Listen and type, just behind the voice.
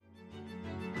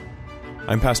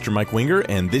I'm Pastor Mike Winger,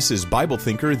 and this is Bible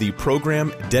Thinker, the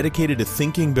program dedicated to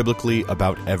thinking biblically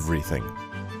about everything.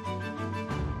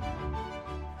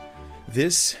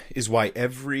 This is why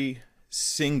every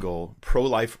single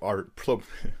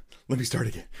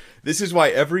This is why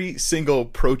every single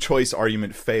pro-choice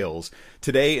argument fails.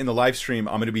 Today in the live stream,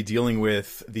 I'm going to be dealing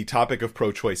with the topic of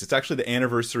pro-choice. It's actually the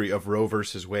anniversary of Roe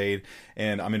versus Wade,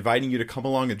 and I'm inviting you to come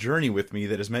along a journey with me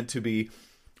that is meant to be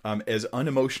as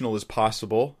unemotional as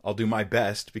possible. I'll do my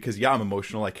best because, yeah, I'm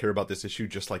emotional. I care about this issue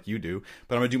just like you do.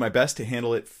 But I'm going to do my best to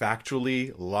handle it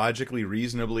factually, logically,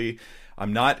 reasonably.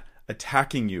 I'm not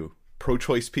attacking you,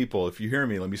 pro-choice people. If you hear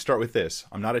me, let me start with this.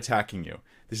 I'm not attacking you.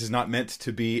 This is not meant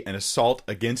to be an assault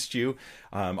against you.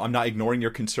 I'm not ignoring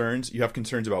your concerns. You have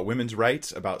concerns about women's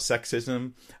rights, about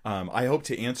sexism. I hope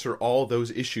to answer all those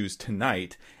issues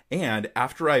tonight. And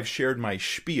after I've shared my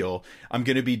spiel, I'm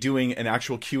going to be doing an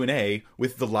actual Q&A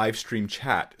with the live stream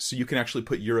chat. So you can actually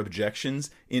put your objections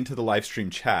into the live stream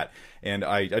chat. And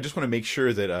I just want to make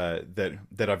sure that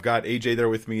that I've got AJ there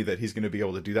with me, that he's going to be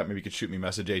able to do that. Maybe you could shoot me a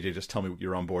message, AJ, just tell me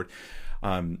you're on board.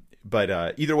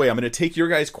 But either way, I'm going to take your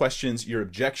guys' questions, your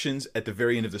objections at the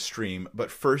very end of the stream.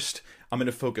 But first, I'm going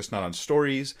to focus not on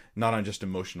stories, not on just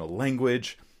emotional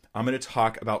language. I'm going to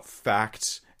talk about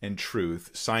facts and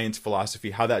truth, science, philosophy,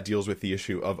 how that deals with the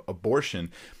issue of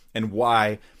abortion, and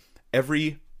why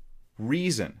every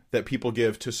reason that people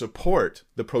give to support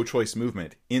the pro-choice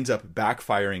movement ends up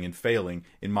backfiring and failing,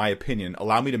 in my opinion.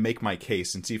 Allow me to make my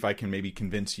case and see if I can maybe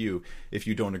convince you if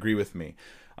you don't agree with me.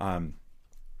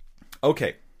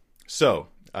 Okay, so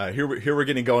here we're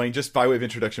getting going. Just by way of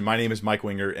introduction, my name is Mike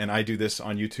Winger, and I do this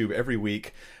on YouTube every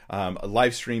week.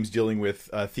 Live streams dealing with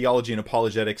theology and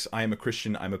apologetics. I am a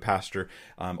Christian. I'm a pastor.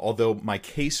 Although my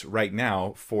case right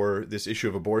now for this issue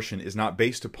of abortion is not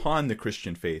based upon the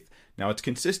Christian faith. Now, it's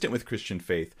consistent with Christian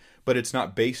faith, but it's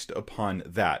not based upon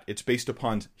that. It's based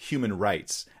upon human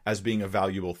rights as being a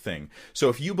valuable thing. So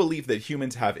if you believe that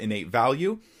humans have innate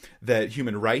value, that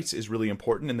human rights is really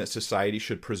important, and that society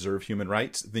should preserve human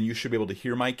rights, then you should be able to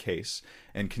hear my case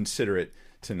and consider it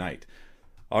tonight.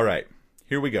 All right,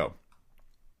 here we go.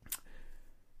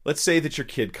 Let's say that your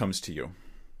kid comes to you,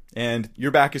 and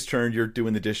your back is turned, you're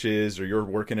doing the dishes, or you're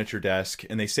working at your desk,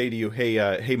 and they say to you,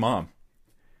 hey mom,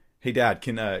 hey dad,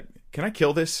 can I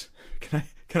kill this? Can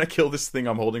I kill this thing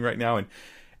I'm holding right now?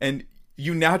 And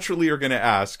you naturally are going to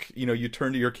ask, you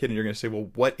turn to your kid and you're going to say, well,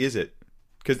 what is it?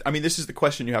 Because, this is the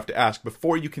question you have to ask.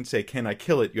 Before you can say, can I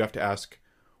kill it? You have to ask,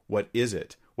 what is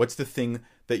it? What's the thing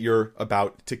that you're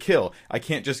about to kill? I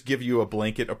can't just give you a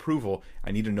blanket approval.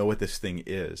 I need to know what this thing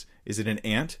is. Is it an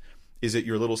ant? Is it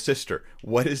your little sister?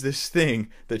 What is this thing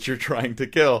that you're trying to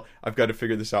kill? I've got to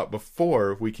figure this out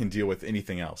before we can deal with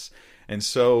anything else. And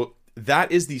so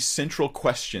that is the central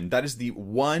question. That is the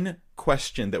one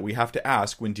question that we have to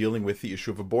ask when dealing with the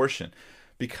issue of abortion.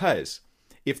 Because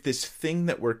if this thing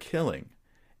that we're killing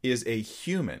is a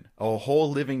human, a whole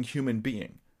living human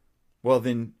being, well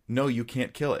then, no, you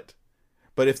can't kill it.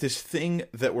 But if this thing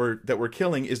that we're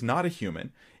killing is not a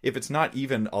human, if it's not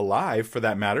even alive for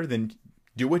that matter, then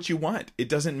do what you want. It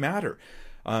doesn't matter.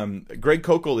 Greg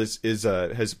Koukl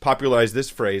has popularized this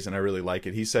phrase, and I really like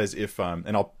it. He says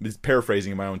and I'll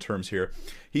paraphrasing in my own terms here.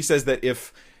 He says that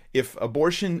if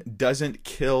abortion doesn't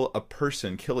kill a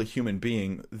person, kill a human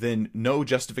being, then no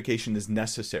justification is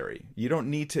necessary. You don't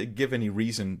need to give any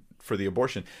reason for the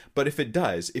abortion. But if it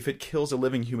does, if it kills a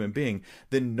living human being,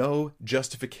 then no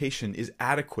justification is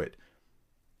adequate.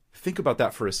 Think about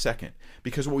that for a second,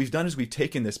 because what we've done is we've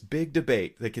taken this big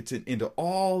debate that gets into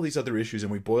all these other issues,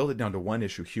 and we boiled it down to one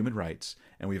issue, human rights,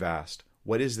 and we've asked,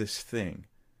 what is this thing?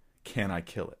 Can I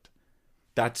kill it?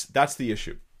 That's the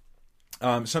issue.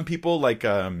 Some people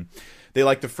they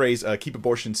like the phrase keep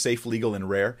abortion safe, legal, and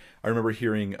rare. I remember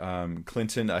hearing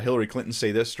Hillary Clinton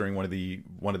say this during one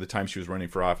of the times she was running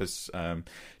for office.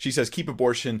 She says keep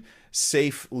abortion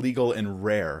safe, legal, and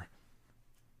rare.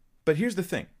 But here's the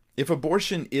thing. If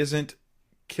abortion isn't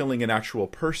killing an actual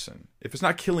person, if it's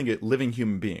not killing a living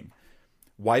human being,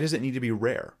 why does it need to be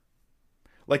rare?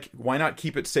 Why not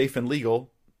keep it safe and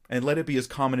legal and let it be as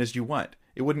common as you want?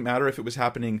 It wouldn't matter if it was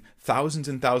happening thousands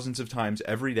and thousands of times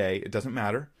every day. It doesn't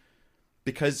matter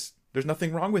because there's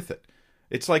nothing wrong with it.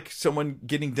 It's like someone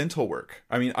getting dental work.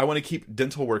 I want to keep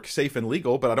dental work safe and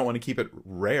legal, but I don't want to keep it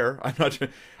rare. I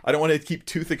don't want to keep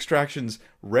tooth extractions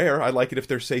rare. I like it if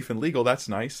they're safe and legal. That's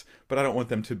nice. But I don't want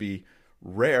them to be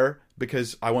rare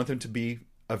because I want them to be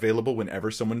available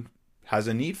whenever someone has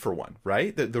a need for one,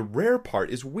 right? The rare part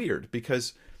is weird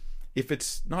because if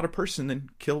it's not a person, then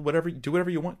do whatever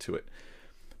you want to it.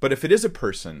 But if it is a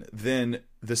person, then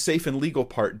the safe and legal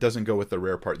part doesn't go with the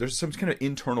rare part. There's some kind of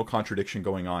internal contradiction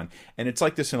going on, and it's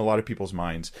like this in a lot of people's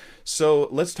minds. So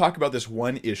let's talk about this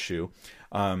one issue.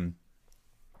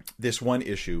 This one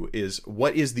issue is,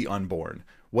 what is the unborn?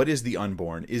 What is the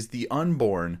unborn? Is the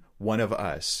unborn one of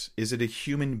us? Is it a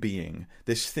human being?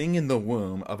 This thing in the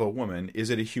womb of a woman, is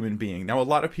it a human being? Now, a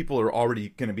lot of people are already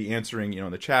going to be answering, in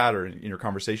the chat or in your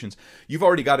conversations. You've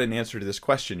already got an answer to this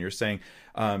question. You're saying,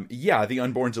 yeah, the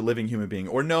unborn's a living human being.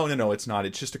 Or no, it's not.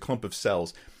 It's just a clump of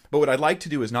cells. But what I'd like to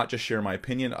do is not just share my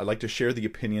opinion. I'd like to share the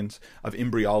opinions of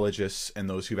embryologists and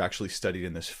those who've actually studied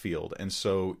in this field. And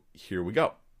so here we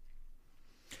go.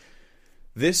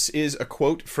 This is a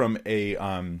quote from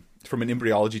an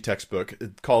embryology textbook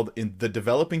called "In the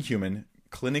Developing Human: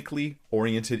 Clinically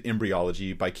Oriented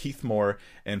Embryology" by Keith Moore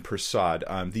and Prasad.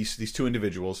 These two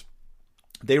individuals,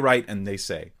 they write and they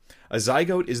say, "A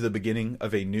zygote is the beginning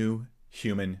of a new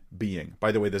human being."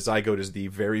 By the way, the zygote is the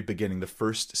very beginning, the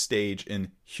first stage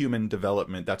in human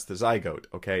development. That's the zygote,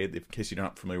 okay? In case you're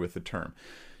not familiar with the term.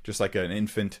 Just like an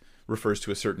infant refers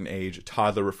to a certain age, a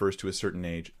toddler refers to a certain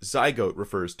age, zygote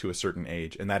refers to a certain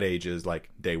age, and that age is like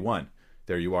day one.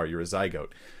 There you are, you're a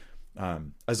zygote. A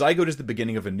zygote is the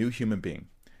beginning of a new human being.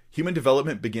 Human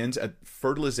development begins at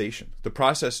fertilization, the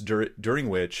process during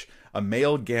which a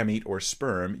male gamete or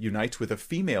sperm unites with a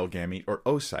female gamete or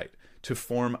oocyte to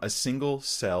form a single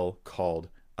cell called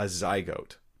a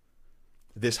zygote.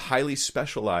 This highly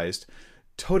specialized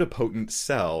totipotent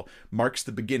cell marks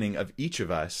the beginning of each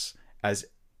of us as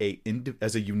a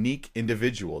unique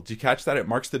individual. Do you catch that? It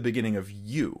marks the beginning of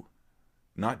you,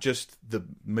 not just the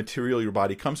material your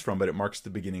body comes from, but it marks the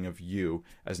beginning of you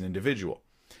as an individual.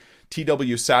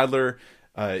 T.W. Sadler,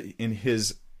 in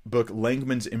his book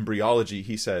Langman's Embryology,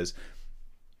 he says,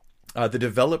 the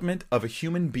development of a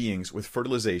human beings with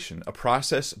fertilization, a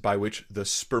process by which the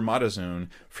spermatozoon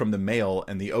from the male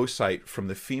and the oocyte from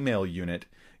the female unite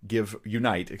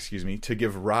to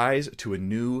give rise to a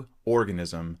new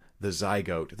organism, the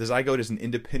zygote. The zygote is an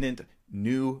independent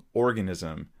new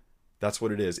organism. That's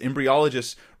what it is.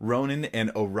 Embryologists Ronan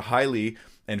and O'Reilly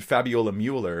and Fabiola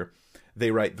Mueller,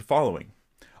 they write the following.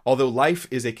 Although life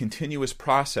is a continuous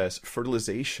process,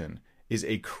 fertilization is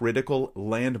a critical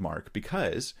landmark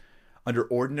because, under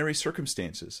ordinary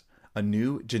circumstances, a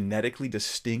new genetically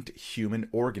distinct human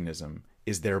organism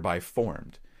is thereby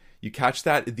formed. You catch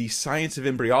that? The science of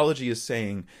embryology is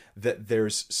saying that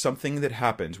there's something that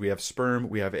happens. We have sperm,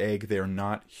 we have egg. They are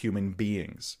not human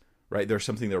beings, right? They're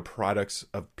something, they're products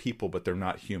of people, but they're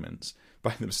not humans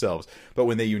by themselves. But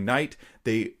when they unite,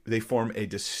 they form a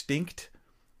distinct,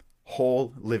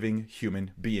 whole, living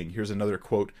human being. Here's another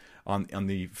quote on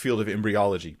the field of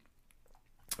embryology.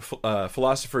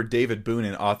 Philosopher David Boone,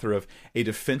 and author of A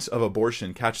Defense of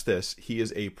Abortion, catch this, he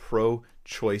is a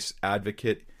pro-choice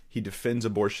advocate. He defends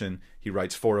abortion, he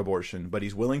writes for abortion, but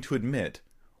he's willing to admit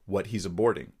what he's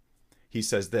aborting. He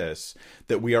says this,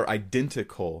 that we are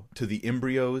identical to the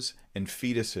embryos and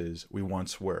fetuses we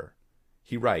once were.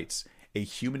 He writes, a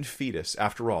human fetus,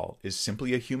 after all, is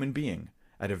simply a human being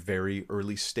at a very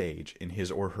early stage in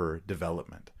his or her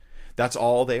development. That's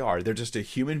all they are. They're just a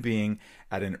human being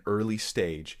at an early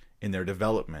stage in their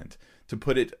development. To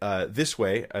put it this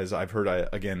way, as I've heard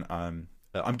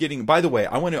I'm getting, by the way,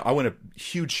 I want a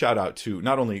huge shout out to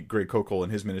not only Greg Kokel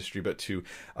and his ministry, but to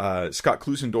Scott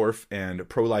Klusendorf and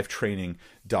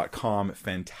ProLifeTraining.com.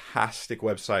 Fantastic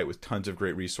website with tons of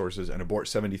great resources, and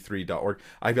abort73.org.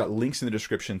 I've got links in the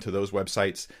description to those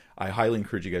websites. I highly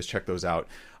encourage you guys to check those out.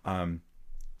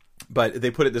 But they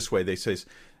put it this way. They say,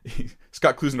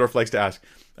 Scott Klusendorf likes to ask,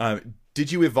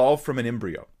 did you evolve from an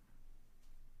embryo?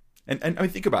 And I mean,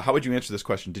 think about, how would you answer this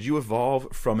question? Did you evolve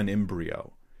from an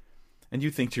embryo? And you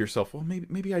think to yourself, well,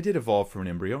 maybe I did evolve from an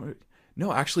embryo.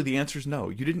 No, actually the answer is no.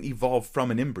 You didn't evolve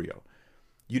from an embryo.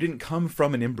 You didn't come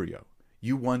from an embryo.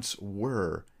 You once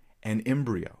were an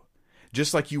embryo.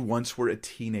 Just like you once were a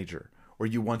teenager, or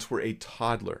you once were a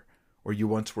toddler, or you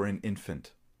once were an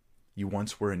infant. You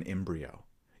once were an embryo.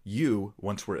 You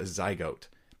once were a zygote.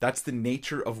 That's the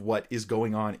nature of what is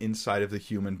going on inside of the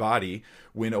human body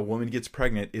when a woman gets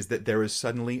pregnant, is that there is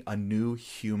suddenly a new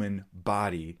human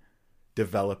body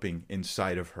developing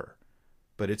inside of her.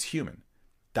 But it's human.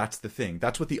 That's the thing.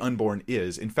 That's what the unborn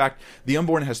is. In fact, the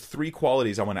unborn has three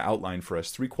qualities I want to outline for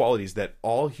us. Three qualities that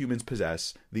all humans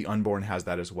possess. The unborn has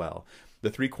that as well.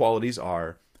 The three qualities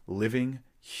are living,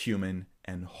 human,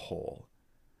 and whole.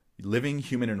 Living,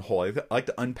 human, and whole. I like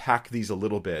to unpack these a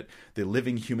little bit. The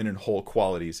living, human, and whole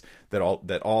qualities that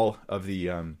all of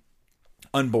the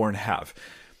unborn have.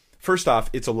 First off,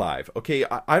 it's alive. Okay,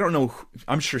 I don't know.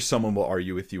 I'm sure someone will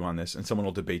argue with you on this, and someone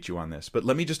will debate you on this. But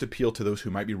let me just appeal to those who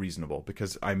might be reasonable,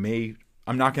 because I'm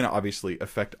I'm not going to obviously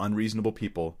affect unreasonable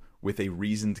people with a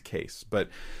reasoned case, but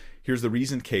here's the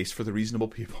reasoned case for the reasonable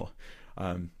people.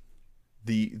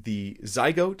 The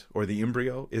zygote or the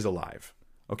embryo is alive.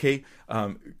 Okay,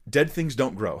 dead things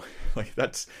don't grow. Like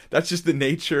that's just the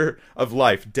nature of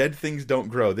life. Dead things don't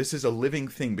grow. This is a living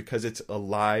thing because it's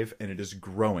alive and it is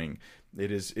growing. It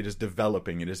is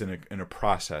developing. It is in a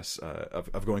process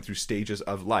of going through stages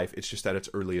of life. It's just at its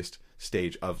earliest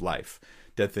stage of life.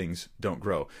 Dead things don't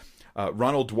grow.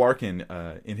 Ronald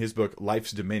Dworkin, in his book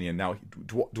Life's Dominion. Now,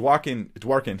 Dworkin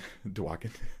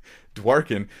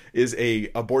is a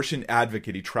abortion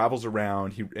advocate. He travels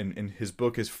around. And his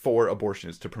book is for abortion.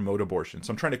 It's to promote abortion.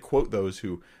 So I'm trying to quote those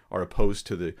who are opposed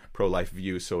to the pro-life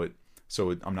view. So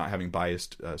I'm not having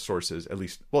biased sources. At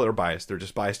least, well, they're biased. They're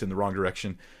just biased in the wrong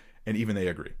direction, and even they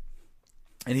agree.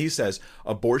 And he says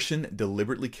abortion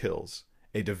deliberately kills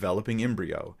a developing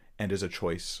embryo and is a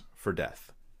choice for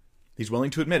death. He's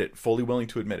willing to admit it, fully willing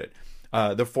to admit it.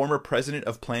 The former president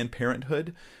of Planned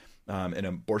Parenthood, an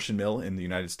abortion mill in the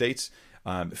United States,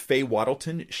 Faye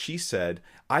Wattleton, she said,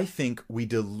 "I think we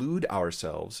delude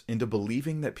ourselves into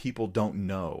believing that people don't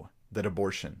know that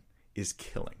abortion is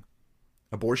killing."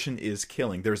 Abortion is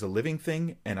killing. There's a living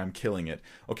thing, and I'm killing it.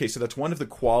 Okay, so that's one of the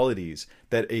qualities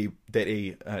that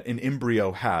an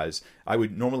embryo has.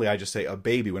 I just say a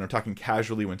baby when I'm talking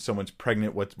casually. When someone's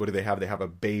pregnant, what do they have? They have a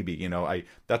baby.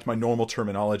 That's my normal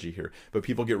terminology here. But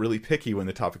people get really picky when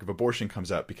the topic of abortion comes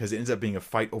up because it ends up being a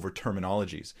fight over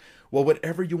terminologies. Well,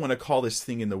 whatever you want to call this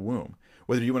thing in the womb,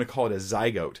 whether you want to call it a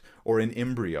zygote or an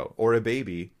embryo or a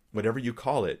baby, whatever you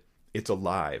call it, it's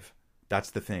alive. That's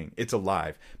the thing. It's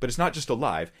alive. But it's not just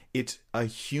alive. It's a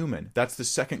human. That's the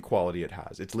second quality it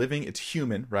has. It's living. It's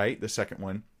human, right? The second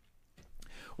one.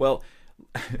 Well,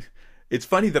 it's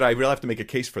funny that I really have to make a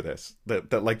case for this.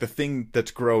 That like the thing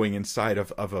that's growing inside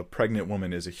of a pregnant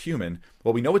woman is a human.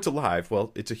 Well, we know it's alive.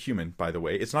 Well, it's a human, by the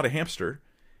way. It's not a hamster.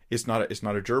 It's not a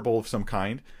gerbil of some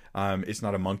kind. It's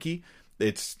not a monkey.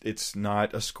 It's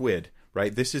not a squid,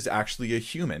 right? This is actually a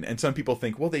human. And some people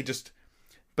think, well,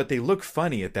 but they look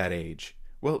funny at that age.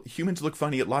 Well, humans look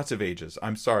funny at lots of ages.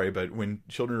 I'm sorry, but when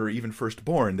children are even first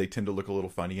born, they tend to look a little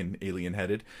funny and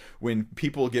alien-headed. When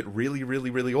people get really, really,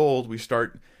 really old, we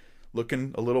start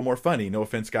looking a little more funny. No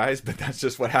offense, guys, but that's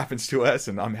just what happens to us,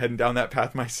 and I'm heading down that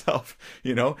path myself.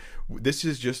 This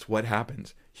is just what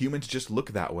happens. Humans just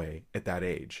look that way at that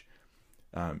age.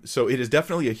 So it is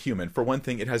definitely a human. For one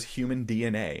thing, it has human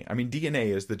DNA. I mean,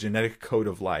 DNA is the genetic code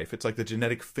of life. It's like the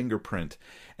genetic fingerprint.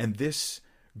 And this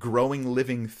growing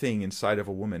living thing inside of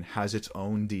a woman has its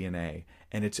own DNA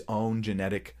and its own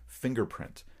genetic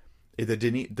fingerprint. The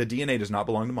DNA does not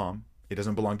belong to mom. It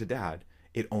doesn't belong to dad.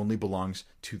 It only belongs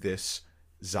to this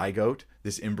zygote,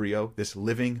 this embryo, this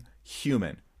living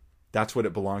human. That's what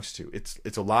it belongs to.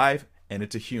 It's alive and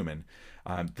it's a human.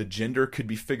 The gender could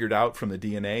be figured out from the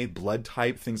DNA, blood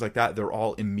type, things like that. They're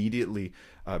all immediately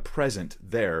present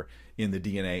there in the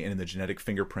DNA and in the genetic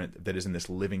fingerprint that is in this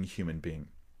living human being.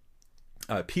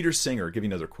 Peter Singer, give you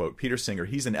another quote. Peter Singer,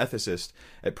 he's an ethicist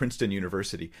at Princeton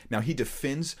University. Now, he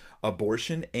defends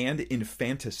abortion and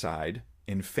infanticide,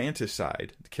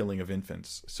 the killing of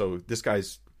infants. So this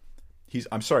guy's, he's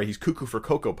cuckoo for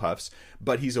Cocoa Puffs,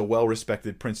 but he's a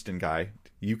well-respected Princeton guy.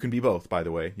 You can be both, by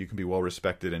the way. You can be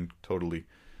well-respected and totally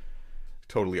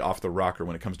off the rocker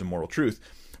when it comes to moral truth.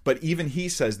 But even he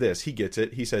says this, he gets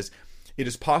it. He says, it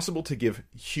is possible to give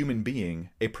human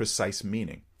being a precise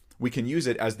meaning. We can use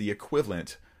it as the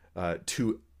equivalent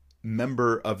to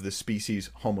member of the species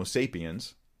Homo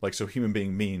sapiens. So human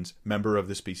being means member of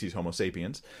the species Homo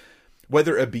sapiens.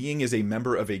 Whether a being is a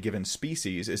member of a given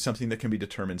species is something that can be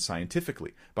determined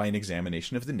scientifically by an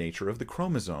examination of the nature of the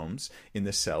chromosomes in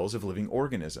the cells of living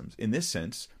organisms. In this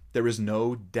sense, there is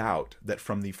no doubt that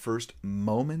from the first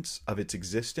moments of its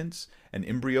existence, an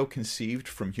embryo conceived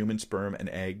from human sperm and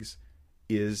eggs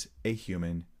is a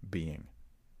human being.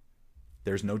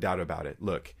 There's no doubt about it.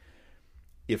 Look,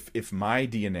 if my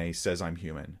DNA says I'm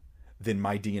human, then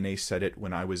my DNA said it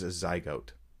when I was a zygote.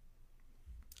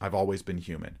 I've always been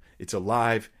human. It's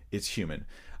alive. It's human.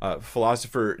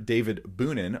 Philosopher David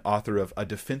Boonin, author of A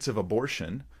Defense of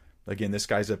Abortion, again, this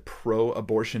guy's a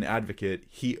pro-abortion advocate.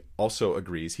 He also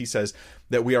agrees. He says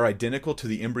that we are identical to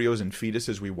the embryos and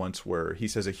fetuses we once were. He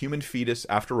says a human fetus,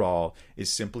 after all,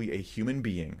 is simply a human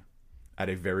being at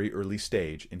a very early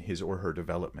stage in his or her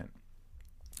development.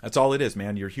 That's all it is,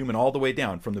 man. You're human all the way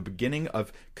down. From the beginning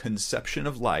of conception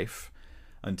of life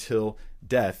until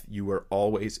death, you are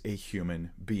always a human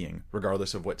being,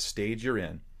 regardless of what stage you're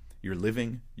in. You're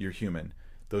living, you're human.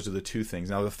 Those are the two things.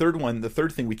 Now, the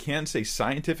third thing we can say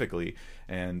scientifically,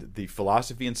 and the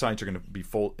philosophy and science are going to be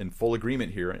in full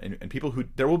agreement here, and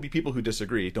there will be people who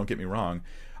disagree, don't get me wrong.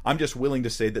 I'm just willing to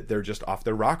say that they're just off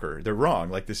their rocker. They're wrong.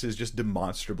 Like, this is just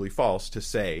demonstrably false to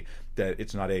say that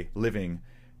it's not a living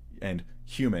and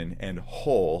human and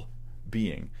whole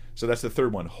being. So that's the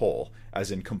third one, whole, as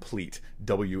in complete,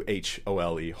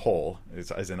 WHOLE, whole.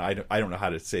 As in, I don't know how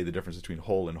to say the difference between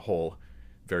whole and whole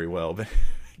very well, but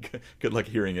good luck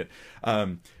hearing it.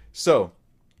 So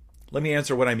let me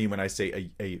answer what I mean when I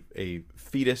say a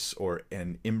fetus or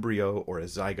an embryo or a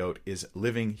zygote is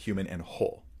living, human, and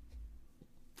whole.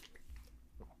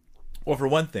 Well, for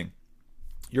one thing,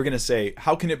 you're going to say,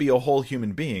 how can it be a whole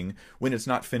human being when it's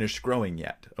not finished growing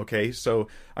yet? Okay, so,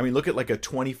 I mean, look at like a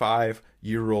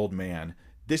 25-year-old man.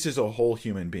 This is a whole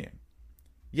human being.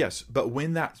 Yes, but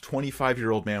when that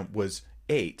 25-year-old man was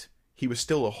 8, he was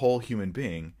still a whole human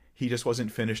being. He just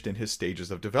wasn't finished in his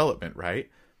stages of development, right?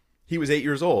 He was 8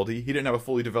 years old. He didn't have a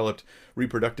fully developed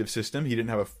reproductive system. He didn't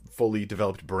have a fully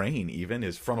developed brain even.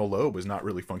 His frontal lobe was not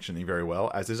really functioning very well,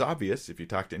 as is obvious if you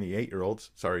talk to any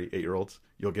 8-year-olds. Sorry, 8-year-olds.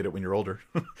 You'll get it when you're older.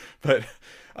 But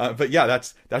yeah,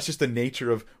 that's just the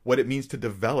nature of what it means to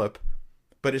develop,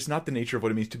 but it's not the nature of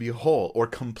what it means to be whole or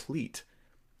complete,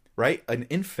 right? An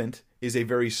infant is a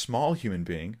very small human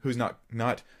being who's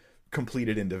not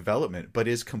completed in development, but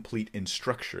is complete in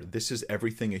structure. This is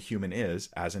everything a human is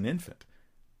as an infant.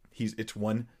 It's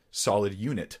one solid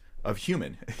unit of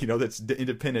human, that's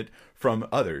independent from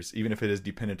others, even if it is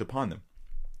dependent upon them.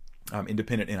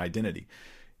 Independent in identity,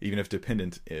 even if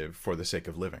dependent for the sake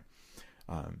of living.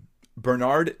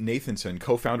 Bernard Nathanson,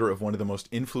 co-founder of one of the most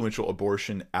influential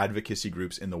abortion advocacy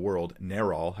groups in the world,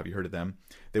 NARAL, have you heard of them?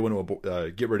 They want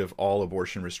to get rid of all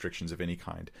abortion restrictions of any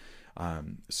kind.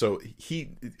 So he,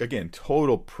 again,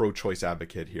 total pro-choice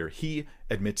advocate here. He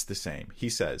admits the same. He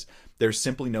says, there's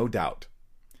simply no doubt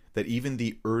that even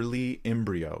the early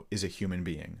embryo is a human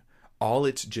being. All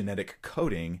its genetic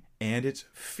coding and its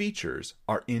features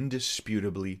are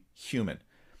indisputably human.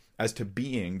 As to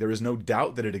being, there is no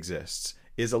doubt that it exists,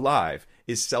 is alive,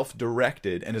 is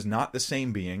self-directed, and is not the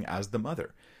same being as the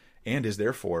mother, and is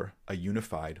therefore a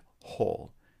unified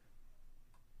whole.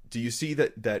 Do you see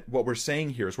that what we're saying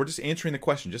here is we're just answering the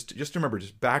question. Just remember,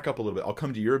 just back up a little bit. I'll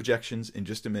come to your objections in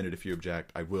just a minute. If you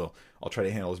object, I will. I'll try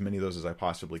to handle as many of those as I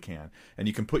possibly can. And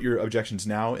you can put your objections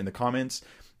now in the comments,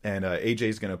 and AJ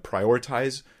is going to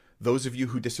prioritize those of you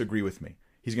who disagree with me.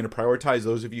 He's going to prioritize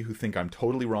those of you who think I'm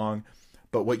totally wrong.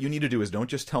 But what you need to do is don't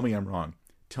just tell me I'm wrong.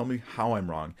 Tell me how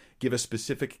I'm wrong. Give a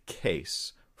specific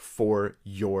case for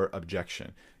your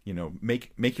objection.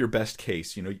 Make your best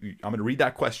case. I'm going to read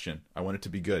that question. I want it to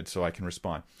be good so I can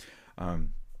respond.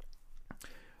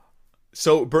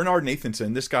 So Bernard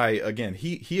Nathanson, this guy, again,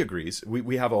 he agrees.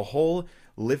 We have a whole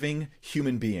living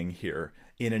human being here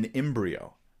in an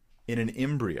embryo.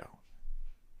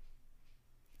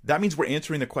 That means we're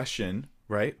answering the question,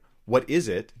 right? What is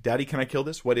it? Daddy, can I kill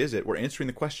this? What is it? We're answering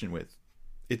the question with,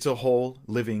 it's a whole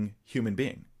living human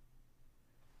being,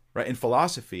 right? In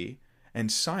philosophy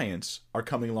and science are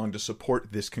coming along to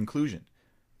support this conclusion.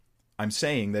 I'm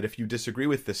saying that if you disagree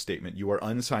with this statement, you are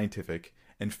unscientific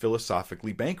and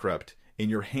philosophically bankrupt in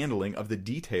your handling of the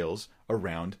details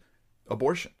around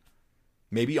abortion.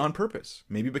 Maybe on purpose.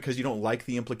 Maybe because you don't like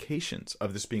the implications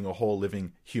of this being a whole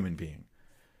living human being.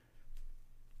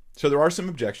 So there are some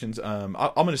objections.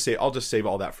 I'll just save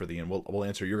all that for the end. We'll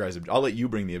answer your guys'. I'll let you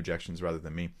bring the objections rather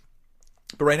than me.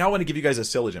 But right now I want to give you guys a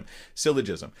syllogism.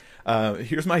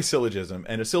 Here's my syllogism.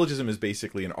 And a syllogism is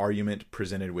basically an argument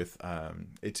presented with,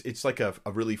 it's like a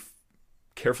really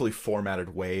carefully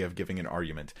formatted way of giving an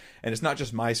argument. And it's not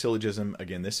just my syllogism.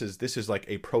 Again, this is like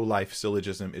a pro-life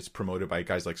syllogism. It's promoted by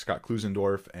guys like Scott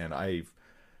Klusendorf. And I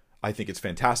think it's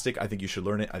fantastic. I think you should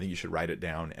learn it. I think you should write it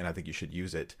down. And I think you should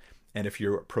use it. And if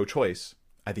you're pro-choice,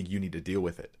 I think you need to deal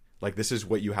with it. Like, this is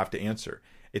what you have to answer.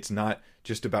 It's not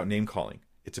just about name calling.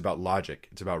 It's about logic.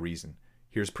 It's about reason.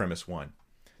 Here's premise 1.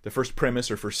 The first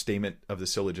premise or first statement of the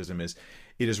syllogism is,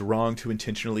 it is wrong to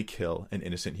intentionally kill an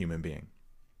innocent human being.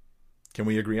 Can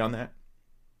we agree on that?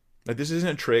 Like, this isn't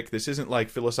a trick. This isn't like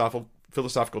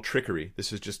philosophical trickery.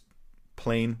 This is just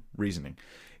plain reasoning.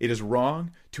 It is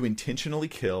wrong to intentionally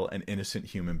kill an innocent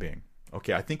human being.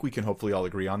 Okay, I think we can hopefully all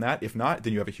agree on that. If not,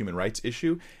 then you have a human rights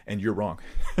issue, and you're wrong.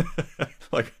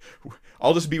 Like,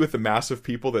 I'll just be with the mass of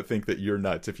people that think that you're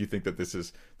nuts if you think that this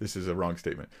is a wrong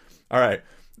statement. All right,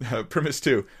 premise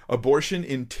 2: abortion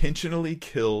intentionally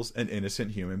kills an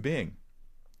innocent human being.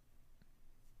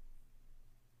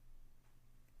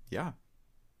 Yeah,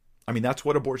 I mean, that's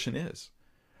what abortion is.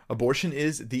 Abortion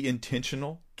is the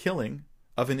intentional killing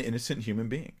of an innocent human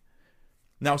being.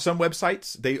 Now, some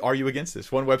websites, they argue against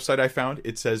this. One website I found,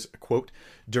 it says, quote,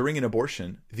 during an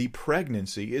abortion, the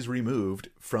pregnancy is removed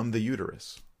from the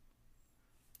uterus.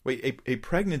 Wait, a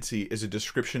pregnancy is a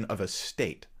description of a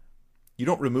state. You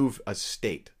don't remove a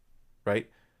state, right?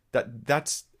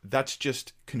 That's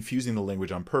just confusing the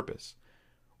language on purpose.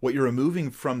 What you're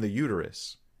removing from the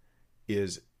uterus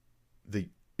is the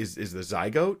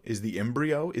zygote, is the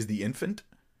embryo, is the infant.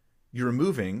 You're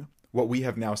removing what we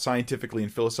have now scientifically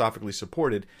and philosophically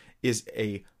supported is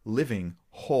a living,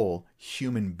 whole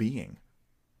human being.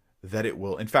 That it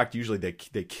will, in fact, usually they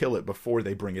kill it before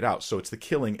they bring it out. So it's the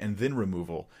killing and then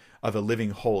removal of a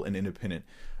living, whole, and independent,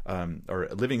 or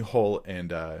a living, whole,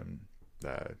 and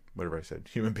whatever I said,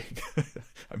 human being.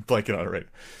 I'm blanking on it right.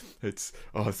 It's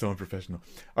so unprofessional.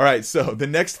 All right, so the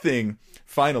next thing,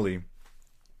 finally,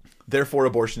 therefore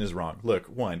abortion is wrong. Look,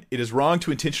 1, it is wrong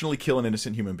to intentionally kill an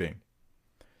innocent human being.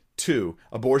 2,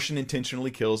 abortion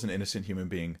intentionally kills an innocent human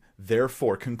being.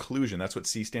 Therefore, conclusion, that's what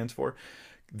C stands for.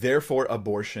 Therefore,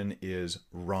 abortion is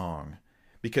wrong.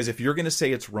 Because if you're going to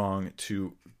say it's wrong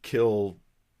to kill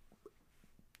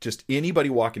just anybody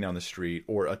walking down the street,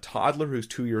 or a toddler who's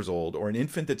 2 years old, or an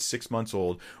infant that's 6 months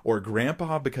old, or a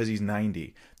grandpa because he's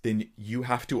 90, then you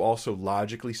have to also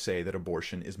logically say that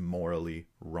abortion is morally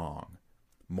wrong.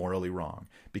 Morally wrong.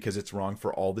 Because it's wrong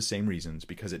for all the same reasons,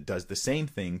 because it does the same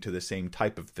thing to the same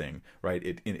type of thing, right?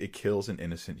 It kills an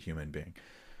innocent human being.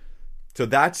 So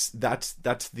that's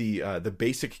the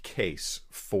basic case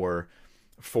for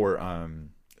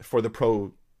the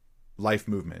pro-life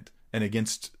movement and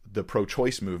against the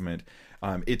pro-choice movement.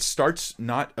 It starts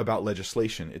not about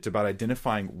legislation. It's about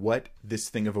identifying what this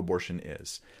thing of abortion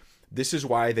is. This is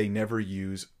why they never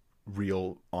use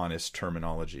real, honest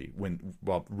terminology.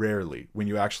 Rarely. When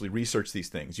you actually research these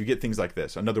things, you get things like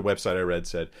this. Another website I read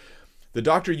said, the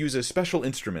doctor uses special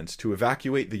instruments to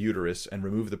evacuate the uterus and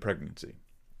remove the pregnancy.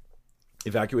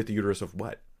 Evacuate the uterus of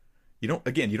what? You don't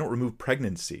remove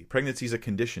pregnancy. Pregnancy is a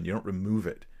condition. You don't remove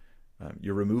it.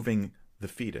 You're removing the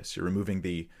fetus. You're removing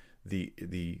the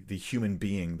human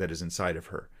being that is inside of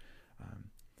her.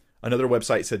 Another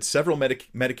website said several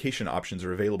medication options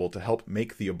are available to help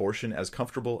make the abortion as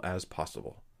comfortable as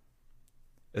possible.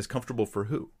 As comfortable for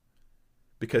who?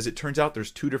 Because it turns out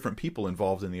there's 2 different people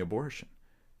involved in the abortion.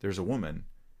 There's a woman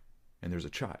and there's a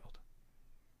child.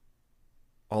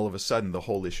 All of a sudden, the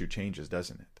whole issue changes,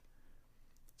 doesn't it?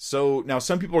 So now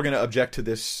some people are going to object to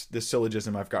this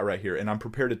syllogism I've got right here, and I'm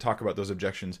prepared to talk about those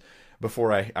objections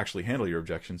before I actually handle your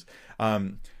objections.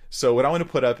 So what I want to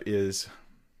put up is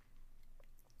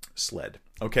SLED.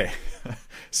 Okay.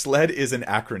 SLED is an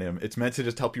acronym. It's meant to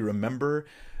just help you remember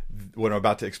what I'm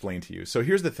about to explain to you. So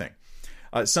here's the thing.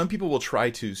 Some people will try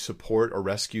to support or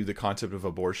rescue the concept of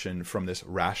abortion from this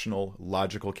rational,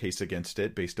 logical case against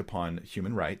it based upon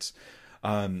human rights.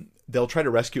 They'll try to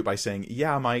rescue it by saying,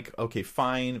 yeah, Mike, okay,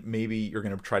 fine. Maybe you're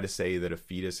going to try to say that a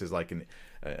fetus is like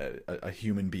a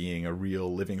human being, a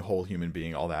real living whole human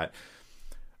being, all that.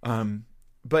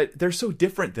 But they're so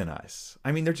different than us.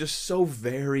 I mean, they're just so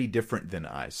very different than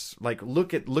us. Like,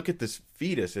 look at this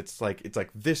fetus. It's like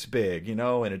this big, and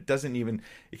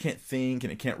it can't think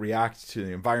and it can't react to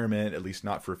the environment, at least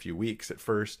not for a few weeks at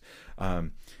first.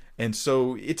 And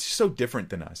so it's so different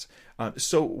than us.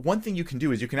 So one thing you can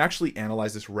do is you can actually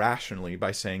analyze this rationally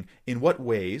by saying, in what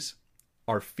ways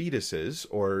are fetuses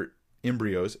or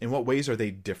embryos, in what ways are they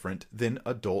different than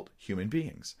adult human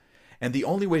beings? And the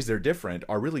only ways they're different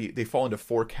are really, they fall into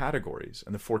 4 categories.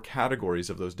 And the 4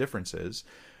 categories of those differences,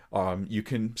 you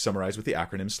can summarize with the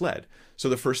acronym SLED. So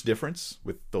the first difference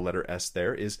with the letter S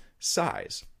there is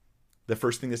size. The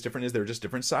first thing that's different is they're just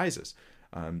different sizes.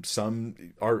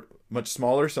 Some are much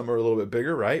smaller, some are a little bit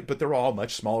bigger, right? But they're all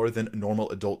much smaller than normal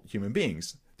adult human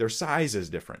beings. Their size is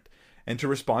different. And to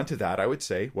respond to that, I would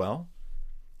say, well,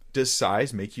 does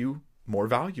size make you more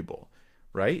valuable,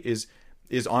 right? Is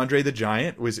Andre the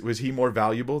Giant, was he more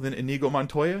valuable than Inigo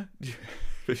Montoya?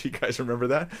 If you guys remember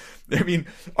that. I mean,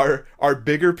 are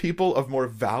bigger people of more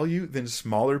value than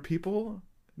smaller people?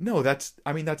 No, that's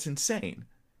insane.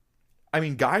 I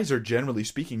mean, guys are generally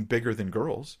speaking bigger than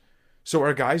girls. So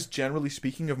are guys generally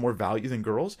speaking of more value than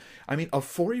girls? I mean, a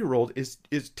 4-year-old is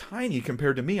tiny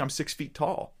compared to me. I'm 6 feet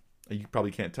tall. You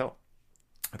probably can't tell.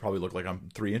 I probably look like I'm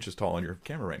 3 inches tall on your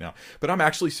camera right now, but I'm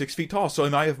actually 6 feet tall. So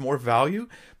am I of more value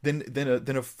than a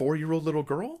 4-year-old little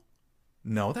girl?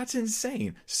 No, that's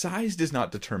insane. Size does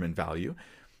not determine value.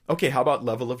 Okay, how about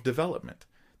level of development?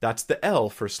 That's the L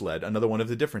for SLED. Another one of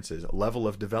the differences, level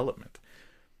of development.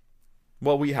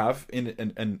 Well, we have in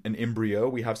an embryo,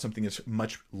 we have something that's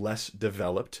much less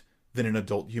developed than an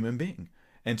adult human being.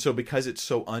 And so because it's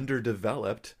so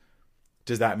underdeveloped,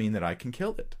 does that mean that I can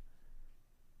kill it?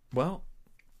 Well,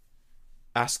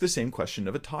 Ask the same question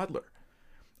of a toddler.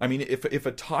 I mean, if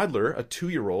a toddler, a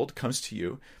 2-year-old, comes to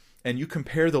you and you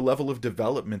compare the level of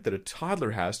development that a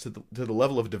toddler has to the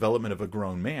level of development of a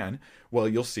grown man, well,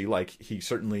 you'll see like he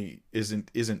certainly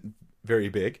isn't very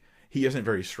big. He isn't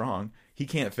very strong. He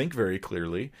can't think very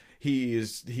clearly. He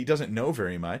doesn't know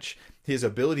very much. His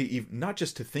ability, not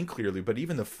just to think clearly, but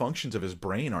even the functions of his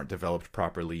brain aren't developed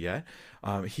properly yet.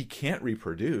 He can't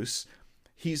reproduce.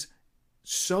 He's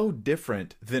so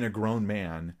different than a grown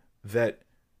man that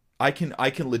I can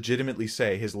legitimately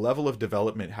say his level of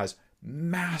development has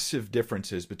massive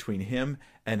differences between him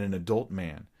and an adult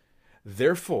man.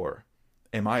 Therefore,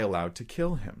 am I allowed to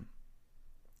kill him?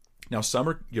 Now,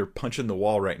 you're punching the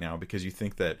wall right now because you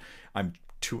think that I'm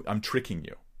tricking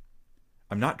you.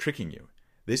 I'm not tricking you.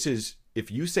 This is, if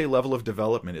you say level of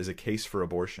development is a case for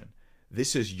abortion,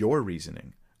 this is your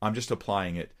reasoning. I'm just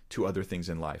applying it to other things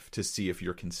in life to see if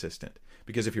you're consistent.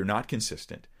 Because if you're not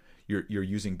consistent, you're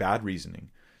using bad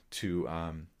reasoning to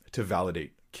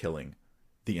validate killing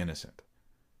the innocent.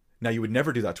 Now, you would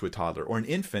never do that to a toddler or an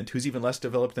infant who's even less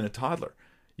developed than a toddler.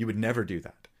 You would never do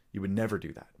that. You would never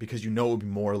do that because you know it would be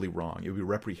morally wrong. It would be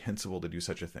reprehensible to do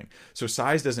such a thing. So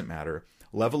size doesn't matter.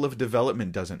 Level of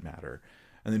development doesn't matter.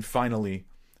 And then finally,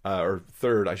 or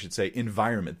third, I should say,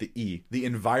 environment, the E, the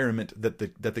environment that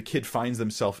the kid finds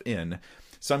themselves in.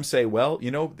 Some say, well,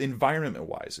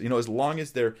 environment-wise, as long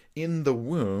as they're in the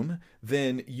womb,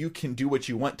 then you can do what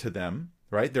you want to them,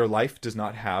 right? Their life does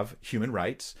not have human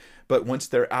rights. But once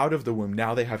they're out of the womb,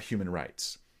 now they have human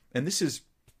rights. And this is,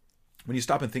 when you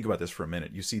stop and think about this for a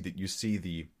minute, you see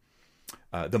the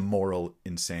moral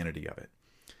insanity of it.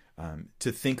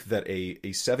 To think that a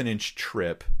 7-inch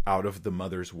trip out of the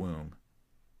mother's womb,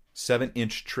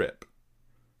 7-inch trip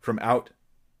from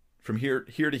here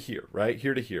to here, right?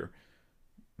 Here to here,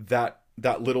 that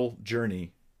little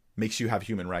journey makes you have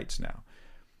human rights now.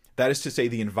 That is to say,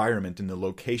 the environment and the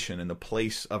location and the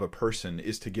place of a person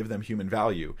is to give them human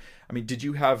value. I mean, did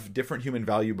you have different human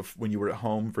value when you were at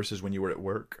home versus when you were at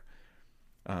work?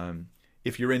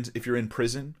 If you're in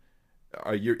prison,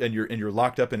 you're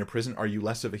locked up in a prison, are you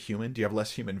less of a human? Do you have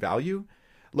less human value?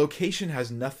 Location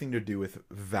has nothing to do with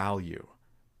value.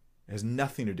 It has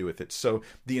nothing to do with it. So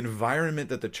the environment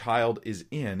that the child is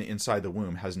inside the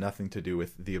womb has nothing to do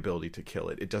with the ability to kill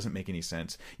it. It doesn't make any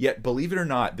sense. Yet, believe it or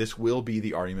not, this will be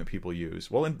the argument people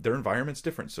use. Well, their environment's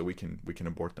different, so we can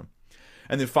abort them.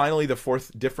 And then finally, the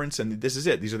fourth difference, and this is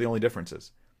it. These are the only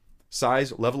differences.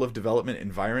 Size, level of development,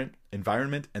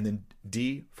 environment, and then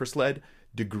D for SLED,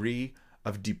 degree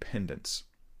of dependence.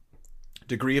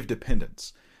 Degree of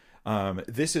dependence.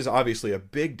 This is obviously a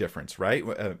big difference, right?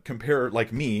 Compare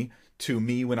like me to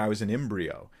me when I was an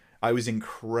embryo. I was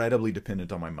incredibly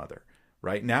dependent on my mother.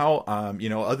 Right now,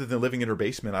 other than living in her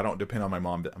basement, I don't depend on my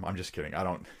mom. I'm just kidding. I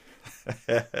don't.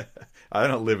 I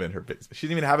don't live in her basement. She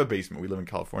doesn't even have a basement. We live in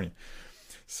California,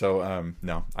 so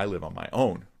no, I live on my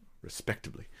own,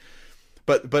 respectably.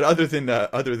 But other than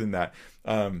that,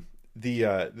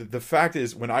 the fact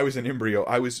is, when I was an embryo,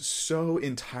 I was so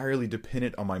entirely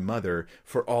dependent on my mother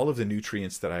for all of the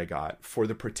nutrients that I got, for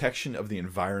the protection of the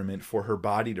environment, for her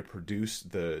body to produce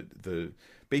the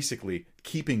basically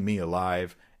keeping me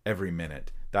alive every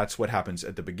minute. That's what happens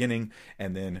at the beginning,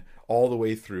 and then all the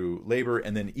way through labor,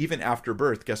 and then even after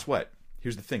birth. Guess what?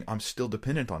 Here's the thing: I'm still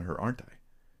dependent on her, aren't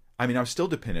I? I mean, I'm still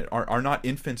dependent. Are not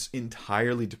infants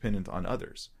entirely dependent on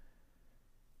others?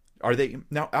 Are they?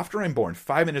 Now, after I'm born,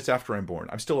 5 minutes after I'm born,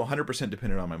 I'm still 100%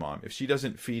 dependent on my mom. If she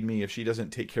doesn't feed me, if she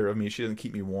doesn't take care of me, if she doesn't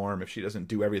keep me warm, if she doesn't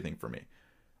do everything for me,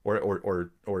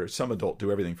 or some adult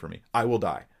do everything for me, I will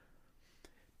die.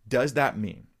 Does that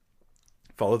mean,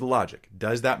 follow the logic,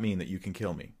 does that mean that you can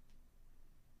kill me?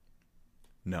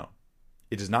 No.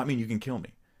 It does not mean you can kill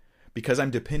me. Because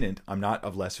I'm dependent, I'm not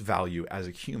of less value as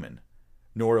a human,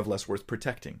 nor of less worth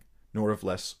protecting, nor of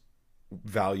less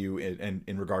value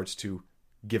in regards to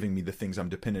giving me the things I'm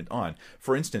dependent on.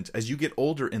 For instance, as you get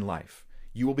older in life,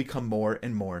 you will become more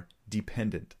and more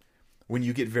dependent. When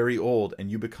you get very old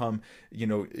and you become,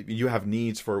 you have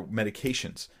needs for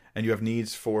medications and you have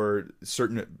needs for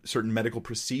certain medical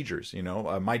procedures.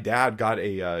 My dad got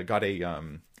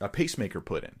a pacemaker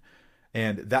put in,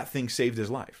 and that thing saved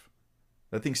his life.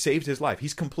 That thing saved his life.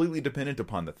 He's completely dependent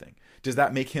upon the thing. Does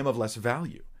that make him of less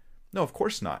value? No, of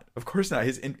course not. Of course not.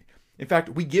 In fact,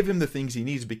 we give him the things he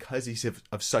needs because he's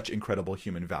of such incredible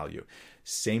human value.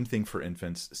 Same thing for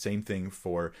infants. Same thing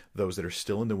for those that are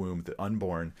still in the womb, the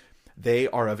unborn. They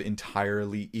are of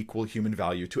entirely equal human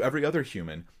value to every other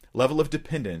human. Level of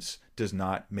dependence does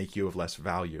not make you of less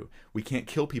value. We can't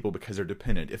kill people because they're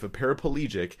dependent. If a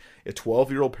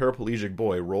 12-year-old paraplegic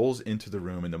boy rolls into the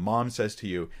room and the mom says to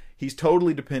you, he's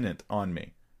totally dependent on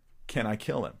me, can I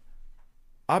kill him?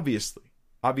 Obviously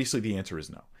the answer is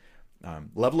no.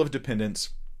 Level of dependence,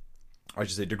 or I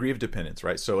should say degree of dependence,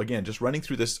 right? So again, just running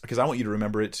through this, because I want you to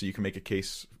remember it so you can make a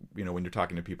case, when you're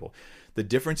talking to people. The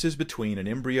differences between an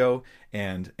embryo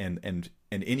and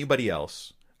anybody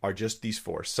else are just these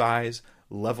four: size,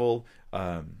 level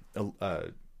of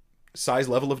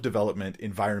development,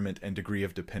 environment, and degree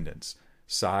of dependence.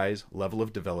 Size, level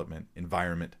of development,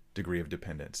 environment, degree of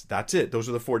dependence. That's it. Those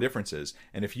are the four differences.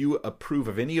 And if you approve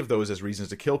of any of those as reasons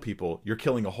to kill people, you're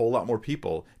killing a whole lot more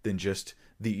people than just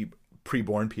the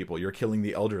preborn people. You're killing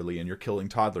the elderly, and you're killing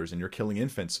toddlers, and you're killing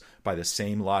infants by the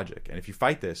same logic. And if you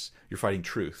fight this, you're fighting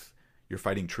truth. You're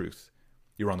fighting truth.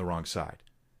 You're on the wrong side.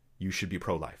 You should be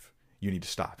pro-life. You need to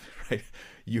stop, right?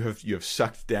 You have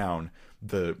sucked down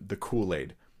the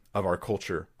Kool-Aid of our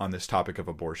culture on this topic of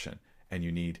abortion, and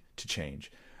you need to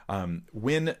change.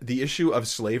 When the issue of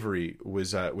slavery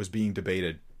was being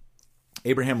debated,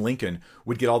 Abraham Lincoln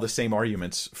would get all the same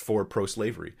arguments for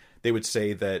pro-slavery. They would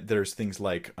say that there's things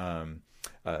like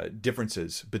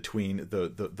differences between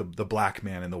the black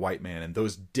man and the white man, and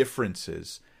those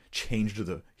differences changed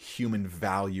the human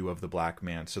value of the black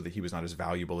man so that he was not as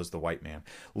valuable as the white man.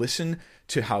 Listen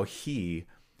to how he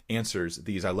answers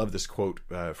these. I love this quote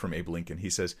from Abe Lincoln. He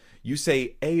says, "You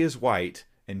say A is white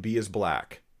and B is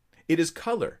black. It is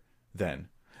color, then.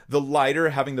 The lighter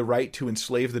having the right to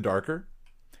enslave the darker.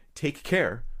 Take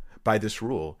care. By this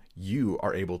rule, you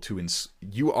are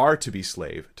to be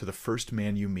slave to the first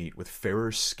man you meet with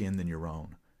fairer skin than your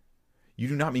own." You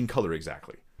do not mean color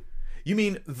exactly. You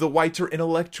mean the whites are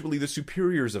intellectually the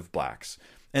superiors of blacks,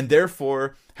 and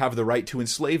therefore have the right to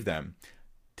enslave them.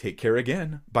 Take care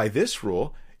again. By this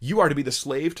rule, you are to be the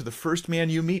slave to the first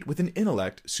man you meet with an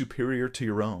intellect superior to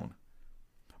your own.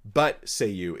 But, say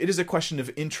you, it is a question of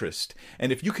interest,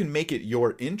 and if you can make it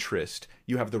your interest,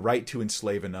 you have the right to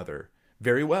enslave another.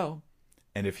 Very well.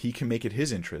 And if he can make it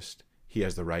his interest, he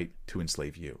has the right to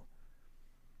enslave you.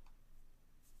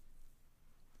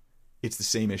 It's the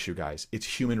same issue, guys.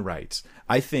 It's human rights.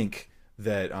 I think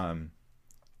that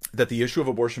that the issue of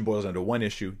abortion boils down to one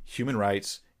issue: human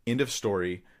rights. End of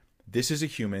story. This is a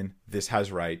human. This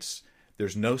has rights.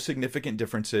 There's no significant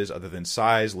differences other than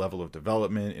size, level of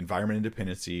development, environment, and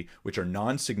dependency, which are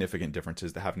non-significant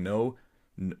differences that have no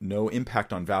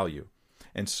impact on value.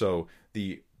 And so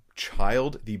the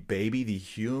child, the baby, the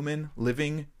human,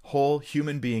 living, whole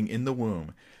human being in the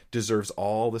womb deserves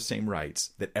all the same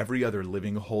rights that every other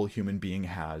living, whole human being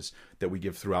has, that we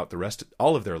give throughout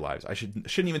all of their lives. I shouldn't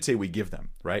even say we give them,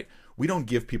 right? We don't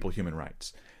give people human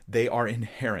rights. They are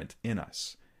inherent in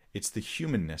us. It's the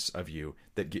humanness of you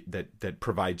that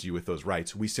provides you with those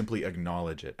rights. We simply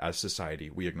acknowledge it. As society,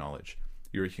 we acknowledge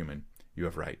you're a human, you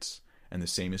have rights. And the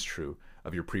same is true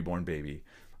of your preborn baby,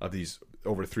 of these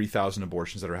over 3,000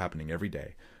 abortions that are happening every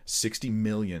day, 60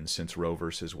 million since Roe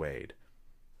versus Wade.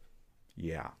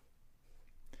 Yeah.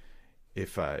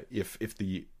 If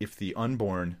the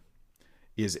unborn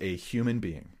is a human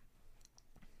being,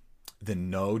 then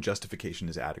no justification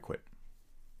is adequate.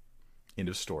 End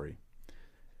of story.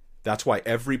 That's why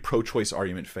every pro-choice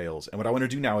argument fails. And what I want to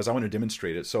do now is I want to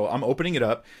demonstrate it. So I'm opening it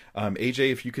up.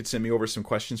 AJ, if you could send me over some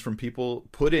questions from people,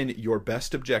 put in your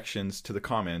best objections to the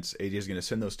comments. AJ is going to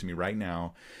send those to me right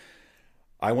now.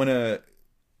 I want to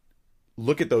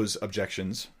look at those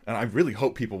objections, and I really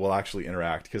hope people will actually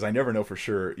interact, because I never know for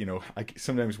sure.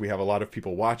 Sometimes we have a lot of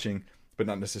people watching, but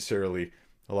not necessarily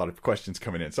a lot of questions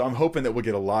coming in. So I'm hoping that we'll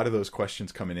get a lot of those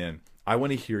questions coming in. I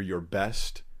want to hear your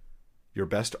best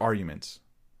arguments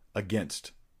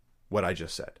against what I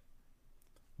just said.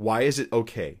 Why is it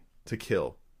okay to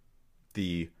kill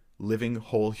the living,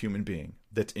 whole human being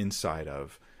that's inside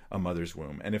of a mother's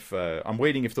womb? And if I'm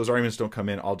waiting, if those arguments don't come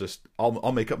in,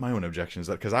 I'll make up my own objections,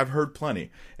 because I've heard plenty,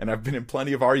 and I've been in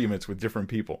plenty of arguments with different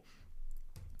people,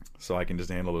 so I can just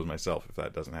handle those myself if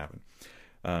that doesn't happen.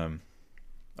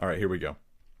 All right, here we go.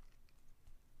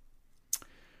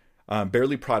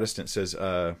 Barely Protestant says,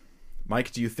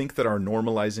 Mike, do you think that our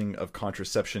normalizing of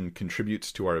contraception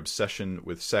contributes to our obsession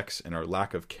with sex and our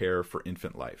lack of care for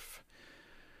infant life?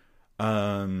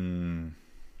 I'm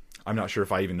not sure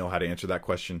if I even know how to answer that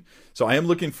question. So I am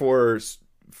looking for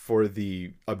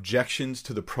the objections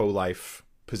to the pro-life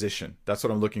position. That's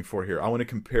what I'm looking for here. I want to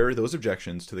compare those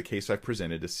objections to the case I've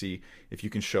presented to see if you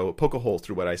can poke a hole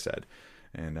through what I said.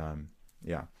 And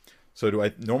yeah. So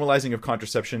normalizing of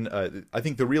contraception, I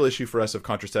think the real issue for us of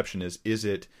contraception is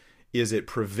it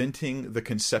preventing the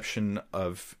conception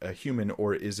of a human,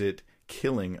 or is it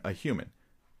killing a human?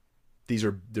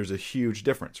 There's a huge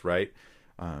difference, right?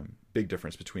 Big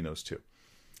difference between those two.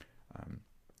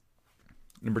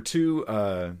 Number two,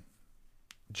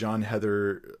 John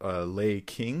Heather Lay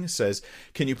King says,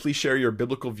 can you please share your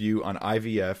biblical view on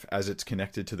IVF as it's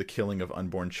connected to the killing of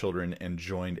unborn children and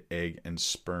joined egg and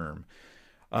sperm?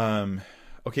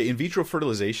 Okay, in vitro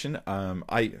fertilization,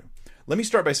 let me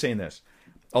start by saying this.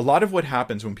 A lot of what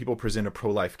happens when people present a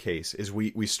pro-life case is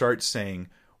we start saying,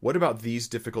 what about these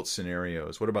difficult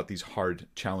scenarios? What about these hard,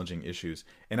 challenging issues?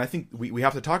 And I think we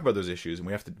have to talk about those issues, and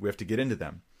we have to get into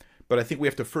them. But I think we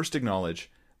have to first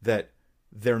acknowledge that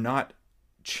they're not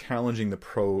challenging the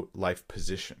pro-life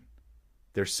position.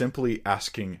 They're simply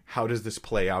asking, how does this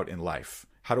play out in life?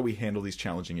 How do we handle these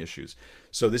challenging issues?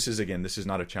 So this is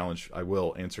not a challenge. I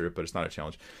will answer it, but it's not a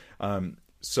challenge. Hold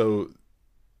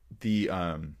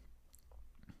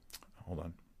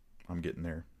on. I'm getting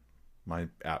there. My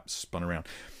app spun around.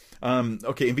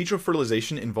 Okay, in vitro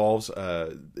fertilization involves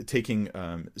taking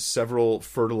several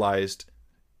fertilized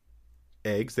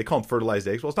eggs. They call them fertilized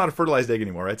eggs. Well, it's not a fertilized egg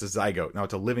anymore, right? It's a zygote. Now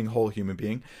it's a living whole human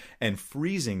being, and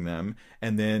freezing them,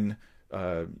 and then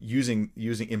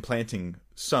implanting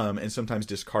some and sometimes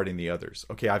discarding the others.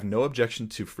 Okay, I have no objection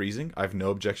to freezing. I have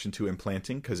no objection to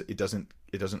implanting because it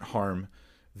doesn't harm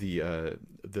the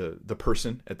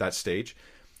person at that stage.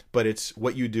 But it's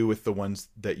what you do with the ones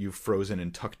that you've frozen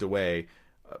and tucked away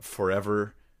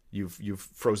forever. You've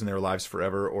frozen their lives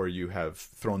forever, or you have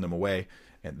thrown them away.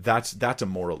 And that's a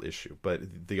moral issue,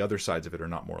 but the other sides of it are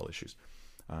not moral issues.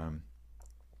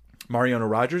 Mariana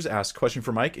Rogers asks, question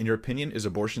for Mike. In your opinion, is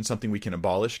abortion something we can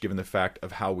abolish given the fact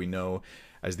of how we know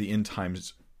as the end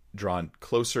times draw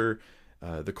closer,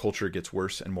 the culture gets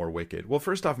worse and more wicked? Well,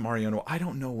 first off, Mariano, I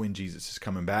don't know when Jesus is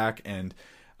coming back, and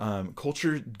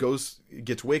culture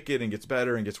gets wicked and gets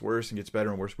better and gets worse and gets better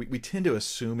and worse. We tend to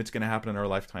assume it's going to happen in our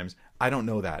lifetimes. I don't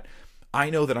know that. I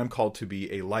know that I'm called to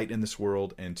be a light in this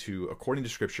world and to, according to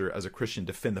Scripture, as a Christian,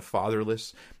 defend the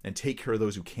fatherless and take care of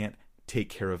those who can't take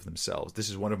care of themselves. This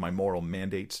is one of my moral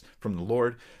mandates from the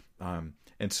Lord.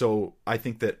 And so I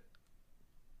think that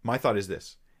my thought is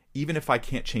this: even if I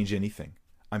can't change anything,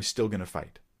 I'm still going to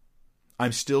fight.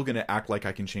 I'm still going to act like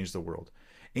I can change the world.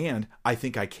 And I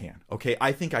think I can, okay?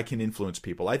 I think I can influence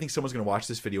people. I think someone's going to watch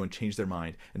this video and change their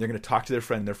mind, and they're going to talk to their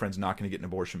friend, and their friend's not going to get an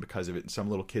abortion because of it, and some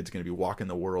little kid's going to be walking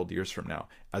the world years from now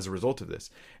as a result of this.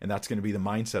 And that's going to be the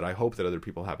mindset I hope that other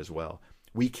people have as well.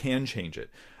 We can change it.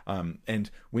 And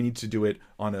we need to do it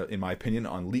in my opinion,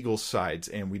 on legal sides,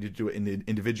 and we need to do it in the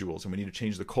individuals, and we need to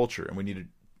change the culture, and we need to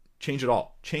change it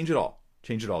all. Change it all.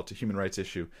 It's a human rights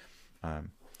issue.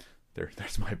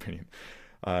 That's my opinion.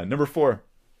 Number 4.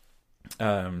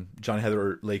 John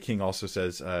Heather Lay King also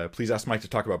says, please ask Mike to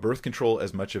talk about birth control,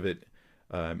 as much of it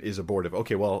is abortive.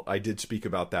 Okay, well, I did speak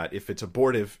about that. If it's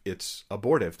abortive, it's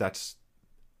abortive. That's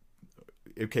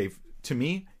okay. To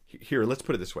me, here, let's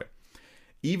put it this way.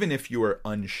 Even if you are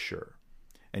unsure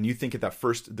and you think at that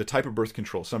first, the type of birth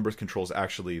control, some birth controls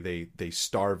actually, they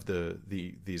starve the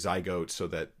zygote so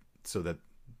that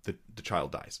the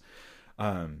child dies.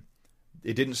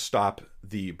 It didn't stop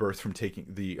the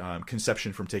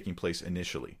conception from taking place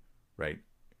initially, right?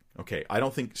 Okay, I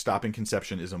don't think stopping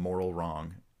conception is a moral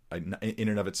wrong in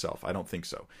and of itself. I don't think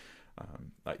so.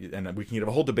 And we can have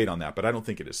a whole debate on that, but I don't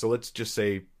think it is. So let's just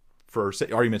say, for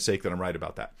argument's sake, that I'm right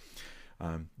about that.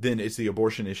 Then it's the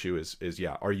abortion issue is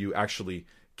are you actually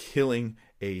killing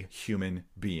a human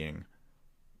being?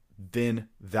 Then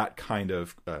that kind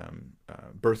of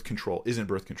birth control isn't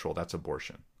birth control, that's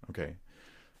abortion, okay?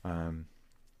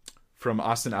 From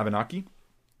Austin Avenaki,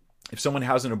 if someone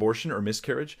has an abortion or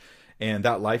miscarriage and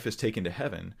that life is taken to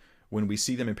heaven, when we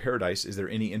see them in paradise, is there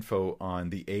any info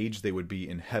on the age they would be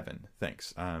in heaven?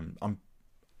 Thanks.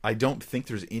 I don't think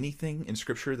there's anything in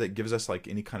Scripture that gives us like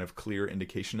any kind of clear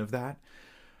indication of that.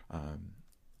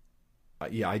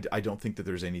 I don't think that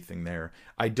there's anything there.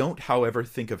 I don't, however,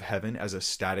 think of heaven as a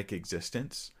static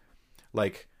existence.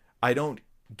 Like, I don't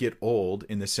get old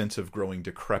in the sense of growing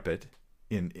decrepit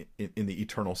in the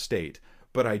eternal state,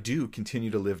 but I do continue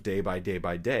to live day by day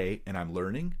by day, and I'm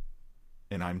learning,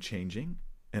 and I'm changing,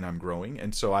 and I'm growing.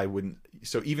 And so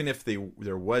so even if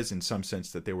there was in some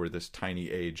sense that they were this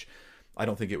tiny age, I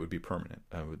don't think it would be permanent.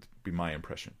 Would be my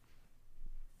impression.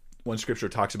 One Scripture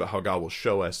talks about how God will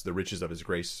show us the riches of His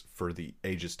grace for the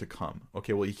ages to come.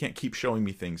 Okay, well, you can't keep showing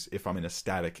me things if I'm in a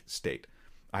static state.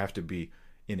 I have to be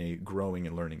in a growing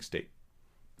and learning state.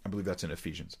 I believe that's in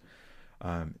Ephesians.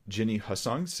 Jenny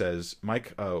Hussong says,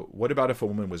 Mike, what about if a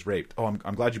woman was raped? Oh,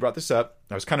 I'm glad you brought this up.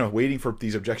 I was kind of waiting for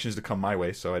these objections to come my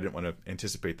way, so I didn't want to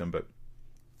anticipate them. But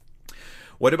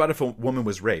what about if a woman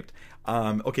was raped?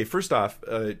 Okay, first off,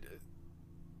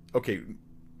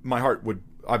 my heart would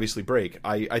obviously break.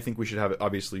 I think we should have,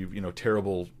 obviously,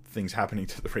 terrible things happening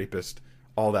to the rapist,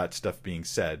 all that stuff being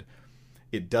said.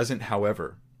 It doesn't,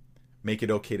 however, make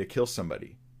it okay to kill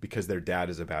somebody because their dad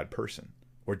is a bad person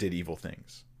or did evil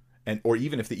things. Or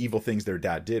even if the evil things their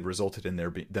dad did resulted in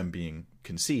them being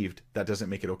conceived, that doesn't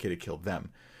make it okay to kill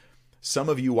them. Some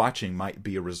of you watching might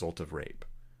be a result of rape.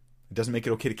 It doesn't make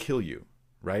it okay to kill you,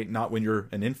 right? Not when you're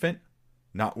an infant,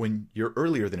 not when you're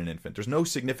earlier than an infant. There's no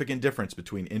significant difference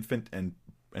between infant and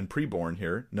preborn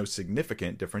here. No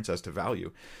significant difference as to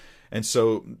value. And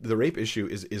so the rape issue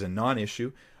is a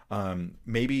non-issue.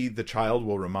 Maybe the child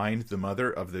will remind the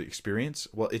mother of the experience.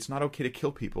 Well, it's not okay to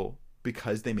kill people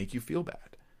because they make you feel bad.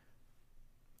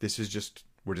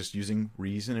 We're just using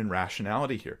reason and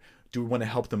rationality here. Do we want to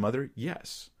help the mother?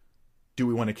 Yes. Do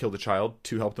we want to kill the child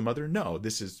to help the mother? No.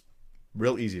 This is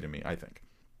real easy to me, I think.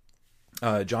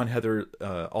 John Heather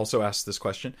also asked this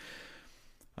question.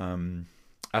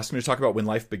 Asked me to talk about when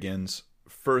life begins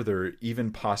further,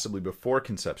 even possibly before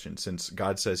conception, since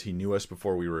God says he knew us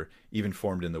before we were even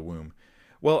formed in the womb.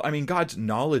 Well, I mean, God's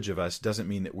knowledge of us doesn't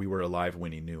mean that we were alive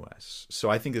when he knew us.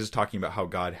 So I think this is talking about how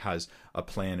God has a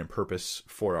plan and purpose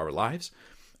for our lives.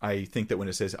 I think that when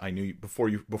it says, I knew you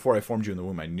before I formed you in the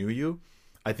womb, I knew you,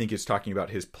 I think it's talking about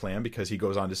his plan, because he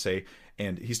goes on to say,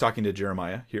 and he's talking to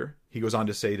Jeremiah here. He goes on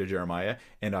to say to Jeremiah,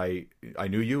 and I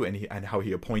knew you, and how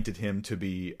he appointed him to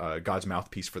be God's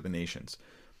mouthpiece for the nations.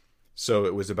 So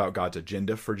it was about God's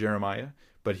agenda for Jeremiah,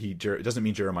 but it doesn't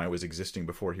mean Jeremiah was existing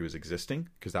before he was existing,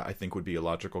 because that I think would be a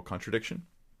logical contradiction.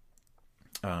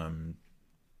 Number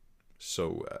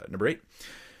 8.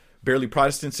 Barely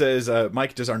Protestant says,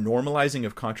 Mike, does our normalizing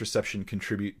of contraception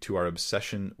contribute to our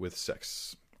obsession with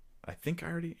sex? I think I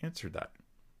already answered that.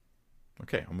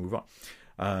 Okay, I'll move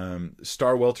on.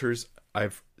 Star Welters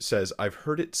says, I've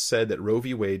heard it said that Roe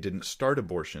v. Wade didn't start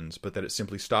abortions, but that it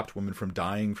simply stopped women from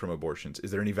dying from abortions.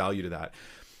 Is there any value to that?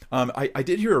 I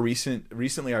did hear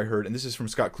recently I heard, and this is from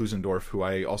Scott Klusendorf, who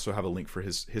I also have a link for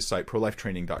his site,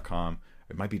 prolifetraining.com.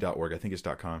 It might be .org. I think it's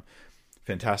 .com.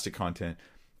 Fantastic content.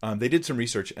 They did some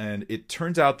research, and it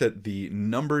turns out that the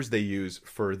numbers they use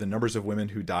for the numbers of women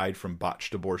who died from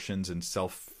botched abortions and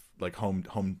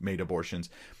homemade abortions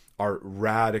are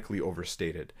radically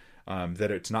overstated.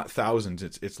 That it's not thousands,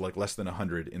 it's like less than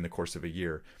 100 in the course of a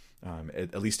year.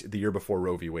 At least the year before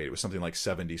Roe v. Wade, it was something like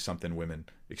 70-something women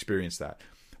experienced that.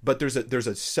 But there's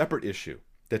a separate issue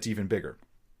that's even bigger.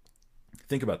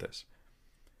 Think about this.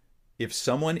 If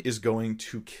someone is going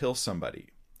to kill somebody,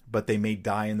 but they may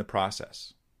die in the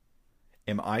process,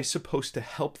 am I supposed to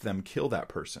help them kill that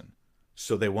person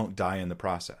so they won't die in the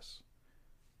process?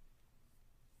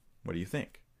 What do you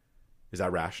think? Is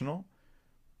that rational?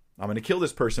 I'm going to kill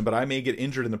this person, but I may get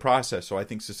injured in the process, so I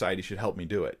think society should help me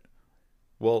do it.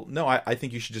 Well, no, I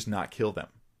think you should just not kill them.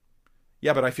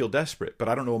 Yeah, but I feel desperate, but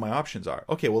I don't know what my options are.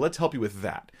 Okay, well, let's help you with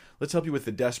that. Let's help you with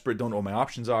the desperate, don't know what my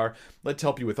options are. Let's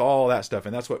help you with all that stuff.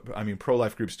 And that's what,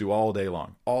 pro-life groups do all day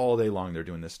long. All day long they're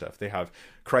doing this stuff. They have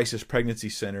crisis pregnancy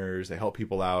centers. They help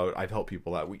people out. I've helped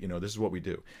people out. This is what we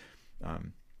do.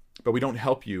 But we don't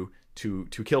help you to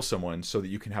kill someone so that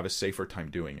you can have a safer time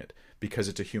doing it, because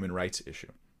it's a human rights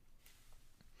issue.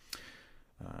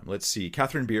 Let's see.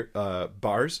 Catherine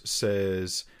Bars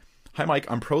says, hi, Mike.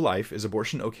 I'm pro-life. Is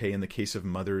abortion okay in the case of a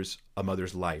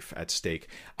mother's life at stake?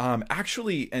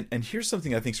 Actually, and here's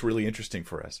something I think is really interesting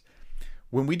for us.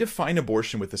 When we define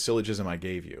abortion with the syllogism I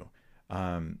gave you,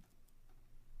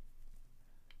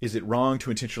 is it wrong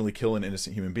to intentionally kill an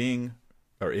innocent human being?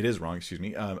 Or it is wrong, excuse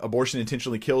me. Abortion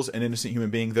intentionally kills an innocent human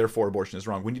being, therefore abortion is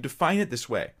wrong. When you define it this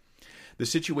way, the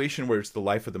situation where it's the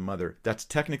life of the mother, that's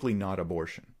technically not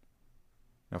abortion.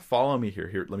 Now follow me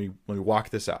here. Let me walk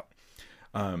this out.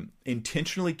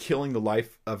 Intentionally killing the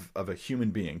life of a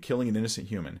human being, killing an innocent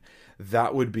human,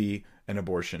 that would be an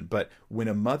abortion. But when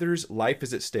a mother's life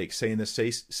is at stake, say in the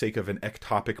sake of an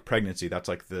ectopic pregnancy, that's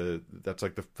like the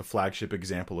flagship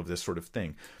example of this sort of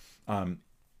thing.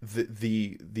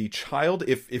 The child,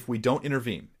 if we don't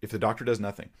intervene, if the doctor does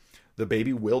nothing, the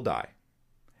baby will die,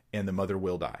 and the mother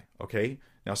will die. Okay.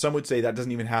 Now, some would say that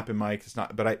doesn't even happen, Mike. It's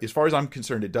not, but as far as I'm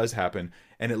concerned, it does happen.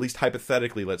 And at least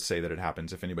hypothetically, let's say that it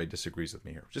happens, if anybody disagrees with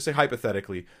me here. Just say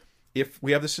hypothetically, if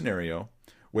we have the scenario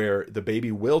where the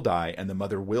baby will die and the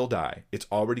mother will die, it's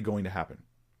already going to happen.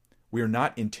 We are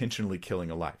not intentionally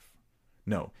killing a life.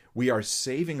 No, we are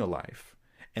saving a life.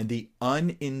 And the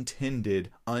unintended,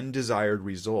 undesired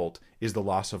result is the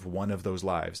loss of one of those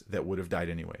lives that would have died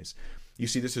anyways. You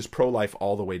see, this is pro-life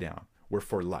all the way down. We're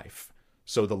for life.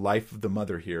 So the life of the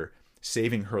mother here,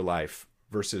 saving her life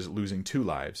versus losing 2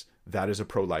 lives, that is a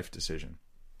pro-life decision.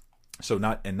 So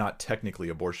not technically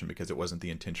abortion, because it wasn't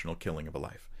the intentional killing of a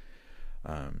life.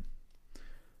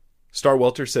 Star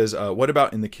Welter says, what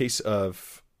about in the case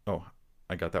of... Oh,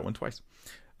 I got that one twice.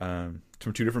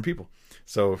 from two different people.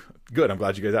 So good. I'm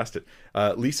glad you guys asked it.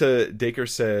 Lisa Dacre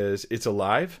says it's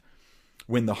alive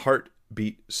when the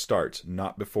heartbeat starts,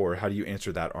 not before. How do you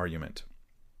answer that argument?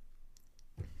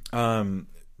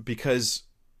 Because,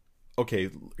 okay,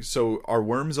 so are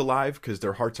worms alive because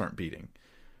their hearts aren't beating?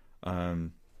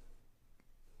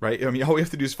 Right? I mean, all we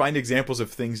have to do is find examples of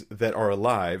things that are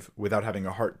alive without having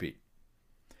a heartbeat.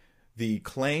 The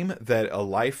claim that a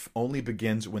life only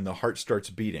begins when the heart starts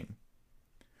beating.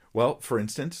 Well, for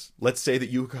instance, let's say that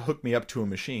you hook me up to a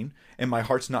machine and my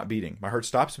heart's not beating. My heart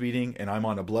stops beating and I'm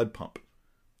on a blood pump.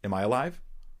 Am I alive?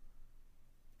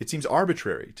 It seems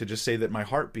arbitrary to just say that my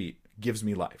heartbeat gives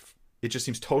me life. It just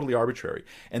seems totally arbitrary.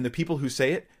 And the people who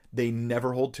say it, they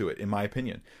never hold to it, in my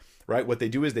opinion. Right? What they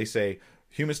do is they say,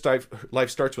 human life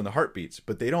starts when the heart beats,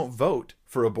 but they don't vote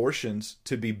for abortions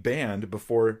to be banned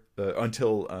banned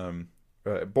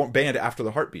after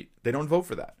the heartbeat. They don't vote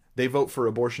for that. They vote for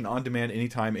abortion on demand,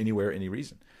 anytime, anywhere, any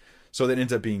reason. So that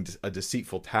ends up being a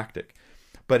deceitful tactic.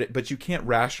 But you can't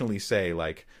rationally say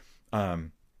like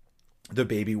the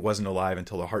baby wasn't alive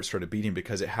until the heart started beating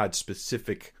because it had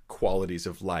specific qualities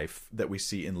of life that we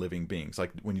see in living beings.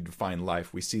 Like when you define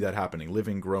life, we see that happening,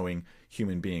 living, growing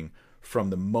human being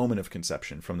from the moment of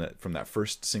conception, from that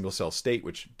first single cell state,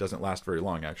 which doesn't last very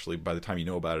long, actually. By the time you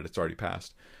know about it, it's already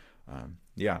passed.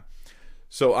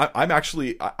 So I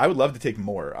would love to take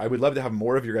more. I would love to have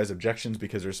more of your guys' objections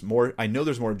because there's more. I know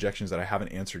there's more objections that I haven't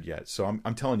answered yet. So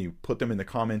I'm telling you, put them in the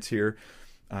comments here.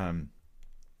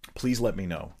 Please let me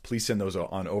know. Please send those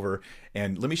on over.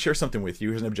 And let me share something with you.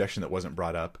 Here's an objection that wasn't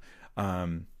brought up.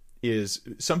 Is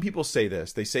some people say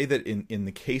this. They say that in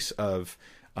the case of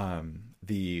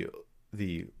the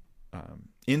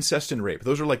incest and rape,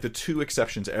 those are like the two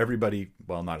exceptions everybody,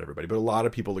 well, not everybody, but a lot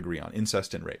of people agree on: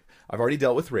 incest and rape. I've already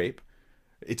dealt with rape.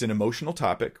 It's an emotional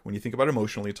topic. When you think about it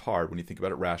emotionally, it's hard. When you think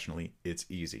about it rationally, it's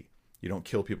easy. You don't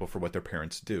kill people for what their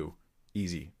parents do.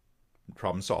 Easy.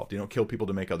 Problem solved. You don't kill people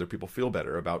to make other people feel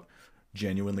better about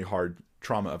genuinely hard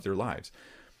trauma of their lives.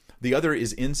 The other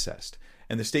is incest.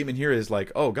 And the statement here is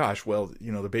like, oh gosh, well,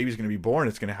 the baby's going to be born.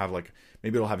 It's going to have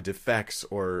maybe it'll have defects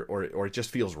or it just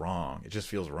feels wrong. It just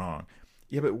feels wrong.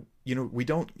 Yeah, but we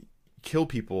don't kill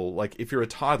people. Like if you're a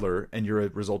toddler and you're a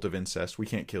result of incest, we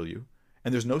can't kill you.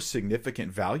 And there's no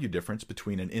significant value difference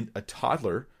between a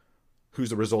toddler who's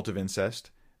the result of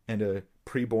incest and a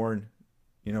preborn,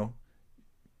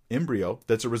 embryo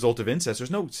that's a result of incest. There's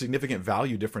no significant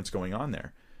value difference going on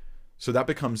there. So that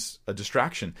becomes a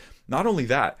distraction. Not only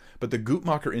that, but the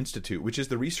Guttmacher Institute, which is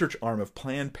the research arm of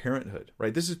Planned Parenthood,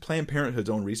 right? This is Planned Parenthood's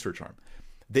own research arm.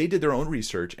 They did their own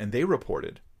research and they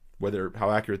reported, how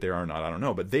accurate they are or not, I don't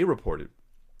know, but they reported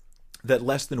that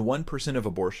less than 1% of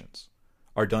abortions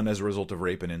are done as a result of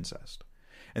rape and incest.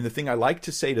 And the thing I like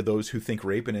to say to those who think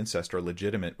rape and incest are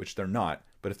legitimate, which they're not,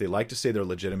 but if they like to say they're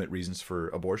legitimate reasons for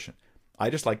abortion, I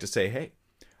just like to say, hey,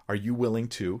 are you willing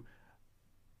to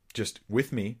just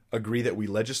with me agree that we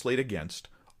legislate against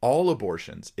all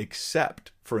abortions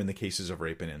except for in the cases of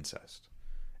rape and incest?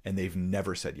 And they've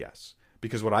never said yes.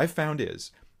 Because what I've found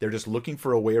is they're just looking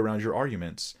for a way around your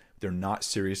arguments. They're not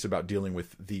serious about dealing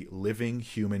with the living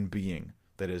human being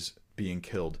that is being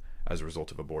killed as a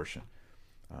result of abortion.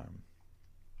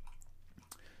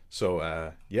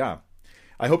 Yeah.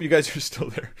 I hope you guys are still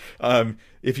there.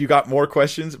 If you got more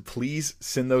questions, please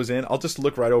send those in. I'll just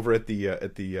look right over at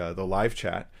the live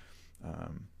chat.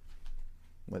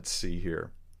 Let's see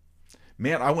here.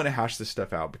 Man, I want to hash this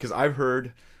stuff out because I've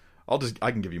heard.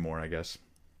 I can give you more, I guess.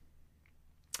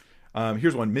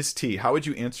 Here's one. Miss T, how would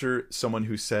you answer someone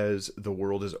who says the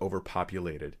world is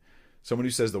overpopulated? Someone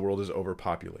who says the world is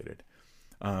overpopulated.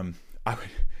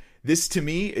 This to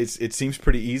me, it seems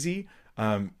pretty easy.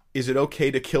 Is it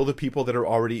okay to kill the people that are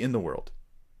already in the world?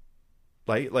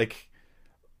 Like,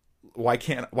 why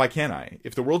can't I?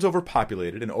 If the world's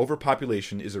overpopulated and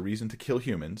overpopulation is a reason to kill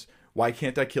humans, why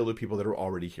can't I kill the people that are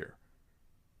already here?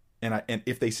 And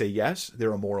if they say yes,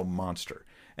 they're a moral monster.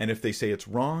 And if they say it's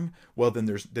wrong, well,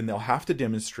 then they'll have to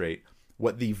demonstrate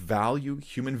what the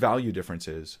human value difference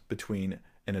is between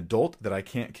an adult that I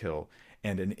can't kill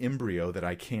and an embryo that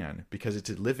I can, because it's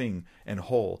a living and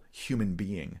whole human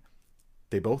being.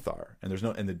 They both are. And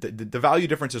the value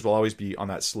differences will always be on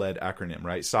that SLED acronym,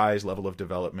 right? Size, level of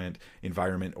development,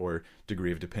 environment, or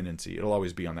degree of dependency. It'll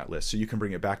always be on that list. So you can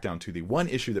bring it back down to the one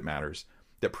issue that matters,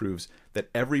 that proves that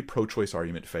every pro-choice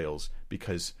argument fails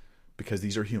because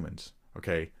these are humans.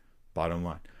 Okay? Bottom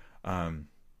line.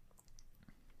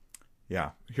 Yeah.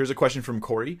 Here's a question from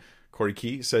Corey. Corey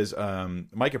Key says,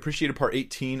 Mike, appreciated part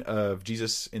 18 of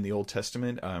Jesus in the Old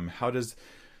Testament. How does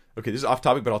Okay, this is off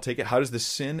topic, but I'll take it. How does the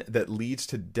sin that leads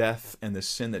to death and the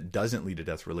sin that doesn't lead to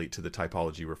death relate to the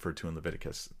typology referred to in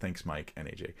Leviticus? Thanks, Mike and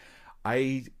AJ.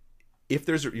 If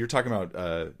you're talking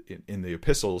about in the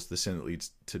epistles, the sin that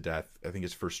leads to death, I think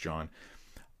it's 1 John.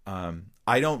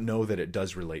 I don't know that it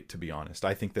does relate, to be honest.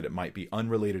 I think that it might be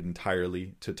unrelated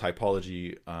entirely to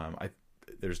typology.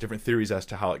 There's different theories as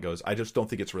to how it goes. I just don't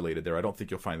think it's related there. I don't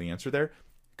think you'll find the answer there.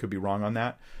 Could be wrong on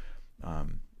that.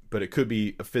 But it could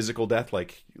be a physical death,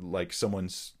 like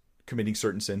someone's committing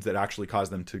certain sins that actually cause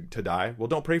them to die. Well,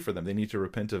 don't pray for them. They need to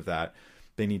repent of that.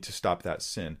 They need to stop that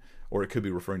sin. Or it could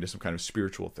be referring to some kind of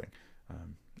spiritual thing.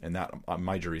 And that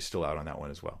my jury's still out on that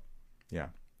one as well. Yeah.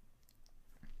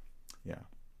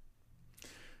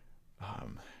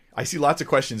 I see lots of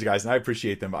questions, guys, and I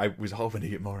appreciate them. I was hoping to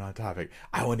get more on topic.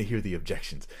 I want to hear the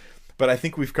objections. But I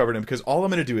think we've covered them, because all I'm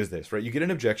going to do is this, right? You get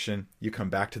an objection, you come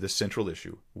back to the central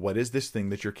issue. What is this thing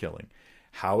that you're killing?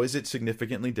 How is it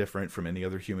significantly different from any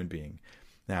other human being?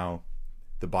 Now,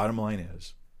 the bottom line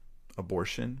is,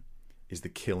 abortion is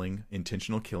the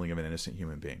intentional killing of an innocent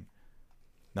human being.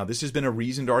 Now, this has been a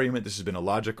reasoned argument. This has been a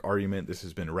logic argument. This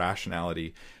has been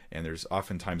rationality, and there's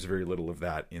oftentimes very little of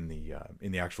that in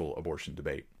the actual abortion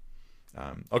debate.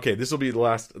 Okay, this will be the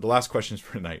last questions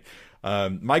for tonight.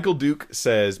 Michael Duke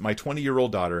says, my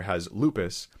 20-year-old daughter has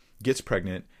lupus, gets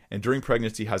pregnant, and during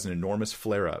pregnancy has an enormous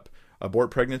flare-up.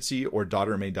 Abort pregnancy or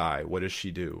daughter may die. What does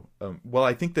she do? Well,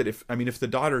 I think that if the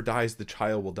daughter dies, the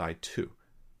child will die too,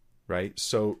 right?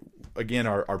 So again,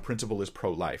 our principle is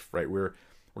pro-life, right? We're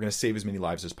going to save as many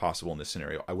lives as possible in this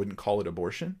scenario. I wouldn't call it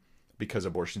abortion, because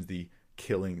abortion is the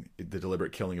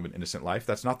deliberate killing of an innocent life.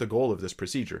 That's not the goal of this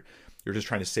procedure. You're just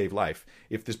trying to save life.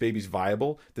 If this baby's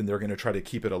viable, then they're going to try to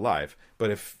keep it alive.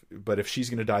 But if she's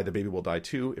going to die, the baby will die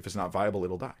too. If it's not viable,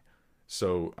 it'll die.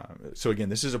 So again,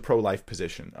 this is a pro-life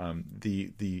position.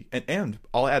 And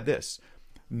I'll add this: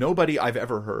 nobody I've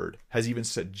ever heard has even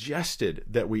suggested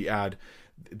that we add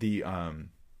a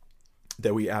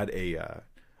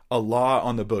law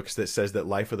on the books that says that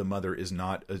life of the mother is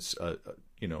not a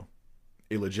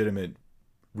legitimate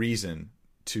reason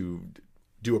to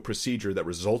do a procedure that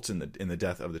results in the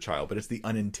death of the child, but it's the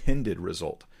unintended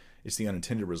result. It's the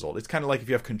unintended result. It's kind of like if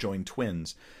you have conjoined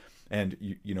twins, and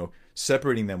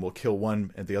separating them will kill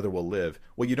one and the other will live.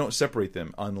 Well, you don't separate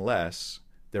them unless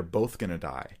they're both going to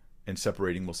die, and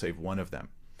separating will save one of them.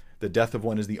 The death of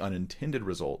one is the unintended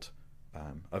result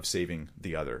of saving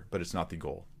the other, but it's not the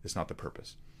goal. It's not the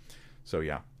purpose. So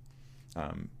yeah.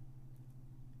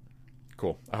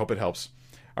 Cool. I hope it helps.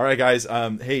 All right, guys.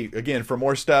 Hey, again, for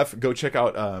more stuff, go check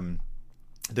out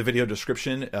the video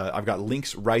description. I've got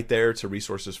links right there to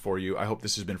resources for you. I hope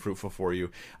this has been fruitful for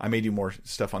you. I may do more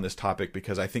stuff on this topic,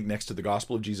 because I think next to the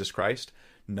gospel of Jesus Christ,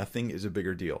 nothing is a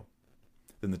bigger deal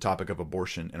than the topic of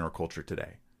abortion in our culture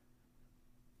today.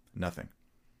 Nothing.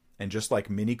 And just like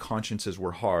many consciences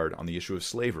were hard on the issue of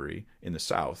slavery in the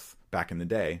South back in the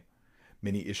day,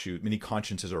 many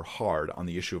consciences are hard on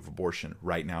the issue of abortion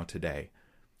right now today.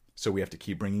 So we have to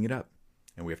keep bringing it up,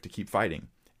 and we have to keep fighting.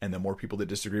 And the more people that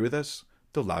disagree with us,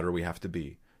 the louder we have to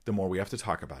be. The more we have to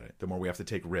talk about it. The more we have to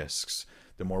take risks.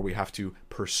 The more we have to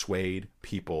persuade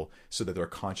people so that their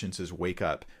consciences wake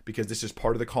up. Because this is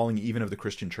part of the calling even of the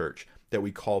Christian church, that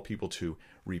we call people to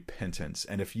repentance.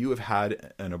 And if you have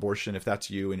had an abortion, if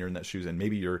that's you and you're in that shoes, and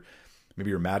maybe you're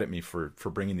mad at me for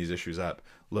bringing these issues up,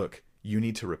 look, you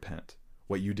need to repent.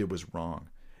 What you did was wrong.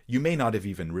 You may not have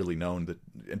even really known that.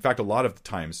 In fact, a lot of the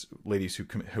times, ladies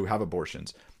who have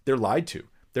abortions, they're lied to.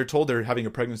 They're told they're having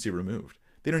a pregnancy removed.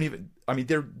 They don't even.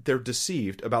 They're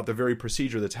deceived about the very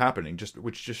procedure that's happening.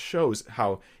 Which just shows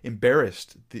how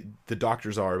embarrassed the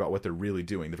doctors are about what they're really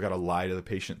doing. They've got to lie to the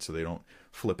patient so they don't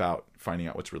flip out finding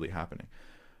out what's really happening.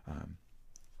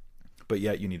 But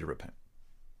yet, you need to repent.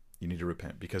 You need to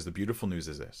repent, because the beautiful news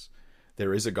is this: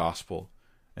 there is a gospel,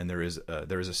 and there is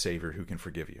a Savior who can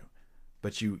forgive you.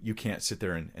 But you can't sit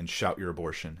there and shout your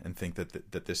abortion and think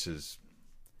that this is,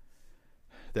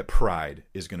 that pride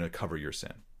is going to cover your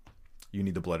sin. You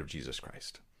need the blood of Jesus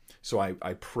Christ. So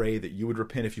I pray that you would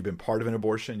repent if you've been part of an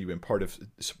abortion, you've been part of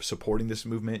supporting this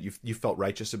movement, you felt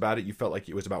righteous about it, you felt like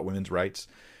it was about women's rights.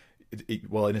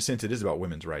 Well, in a sense, it is about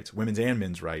women's rights, women's and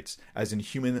men's rights, as in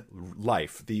human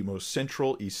life, the most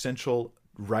central, essential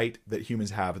right that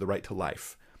humans have, the right to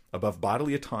life. Above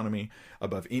bodily autonomy,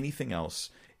 above anything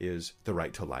else, is the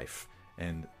right to life.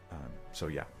 And so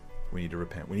yeah, we need to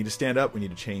repent. We need to stand up. We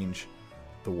need to change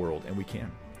the world, and we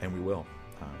can, and we will.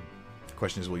 The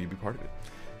question is, will you be part of it?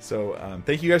 So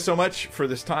thank you guys so much for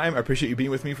this time. I appreciate you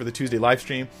being with me for the Tuesday live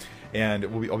stream, and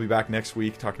I'll be back next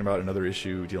week talking about another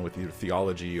issue dealing with either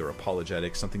theology or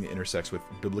apologetics, something that intersects with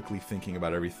biblically thinking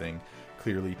about everything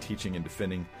clearly teaching and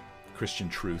defending Christian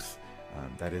truth.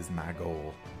 That is my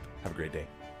goal. Have a great day.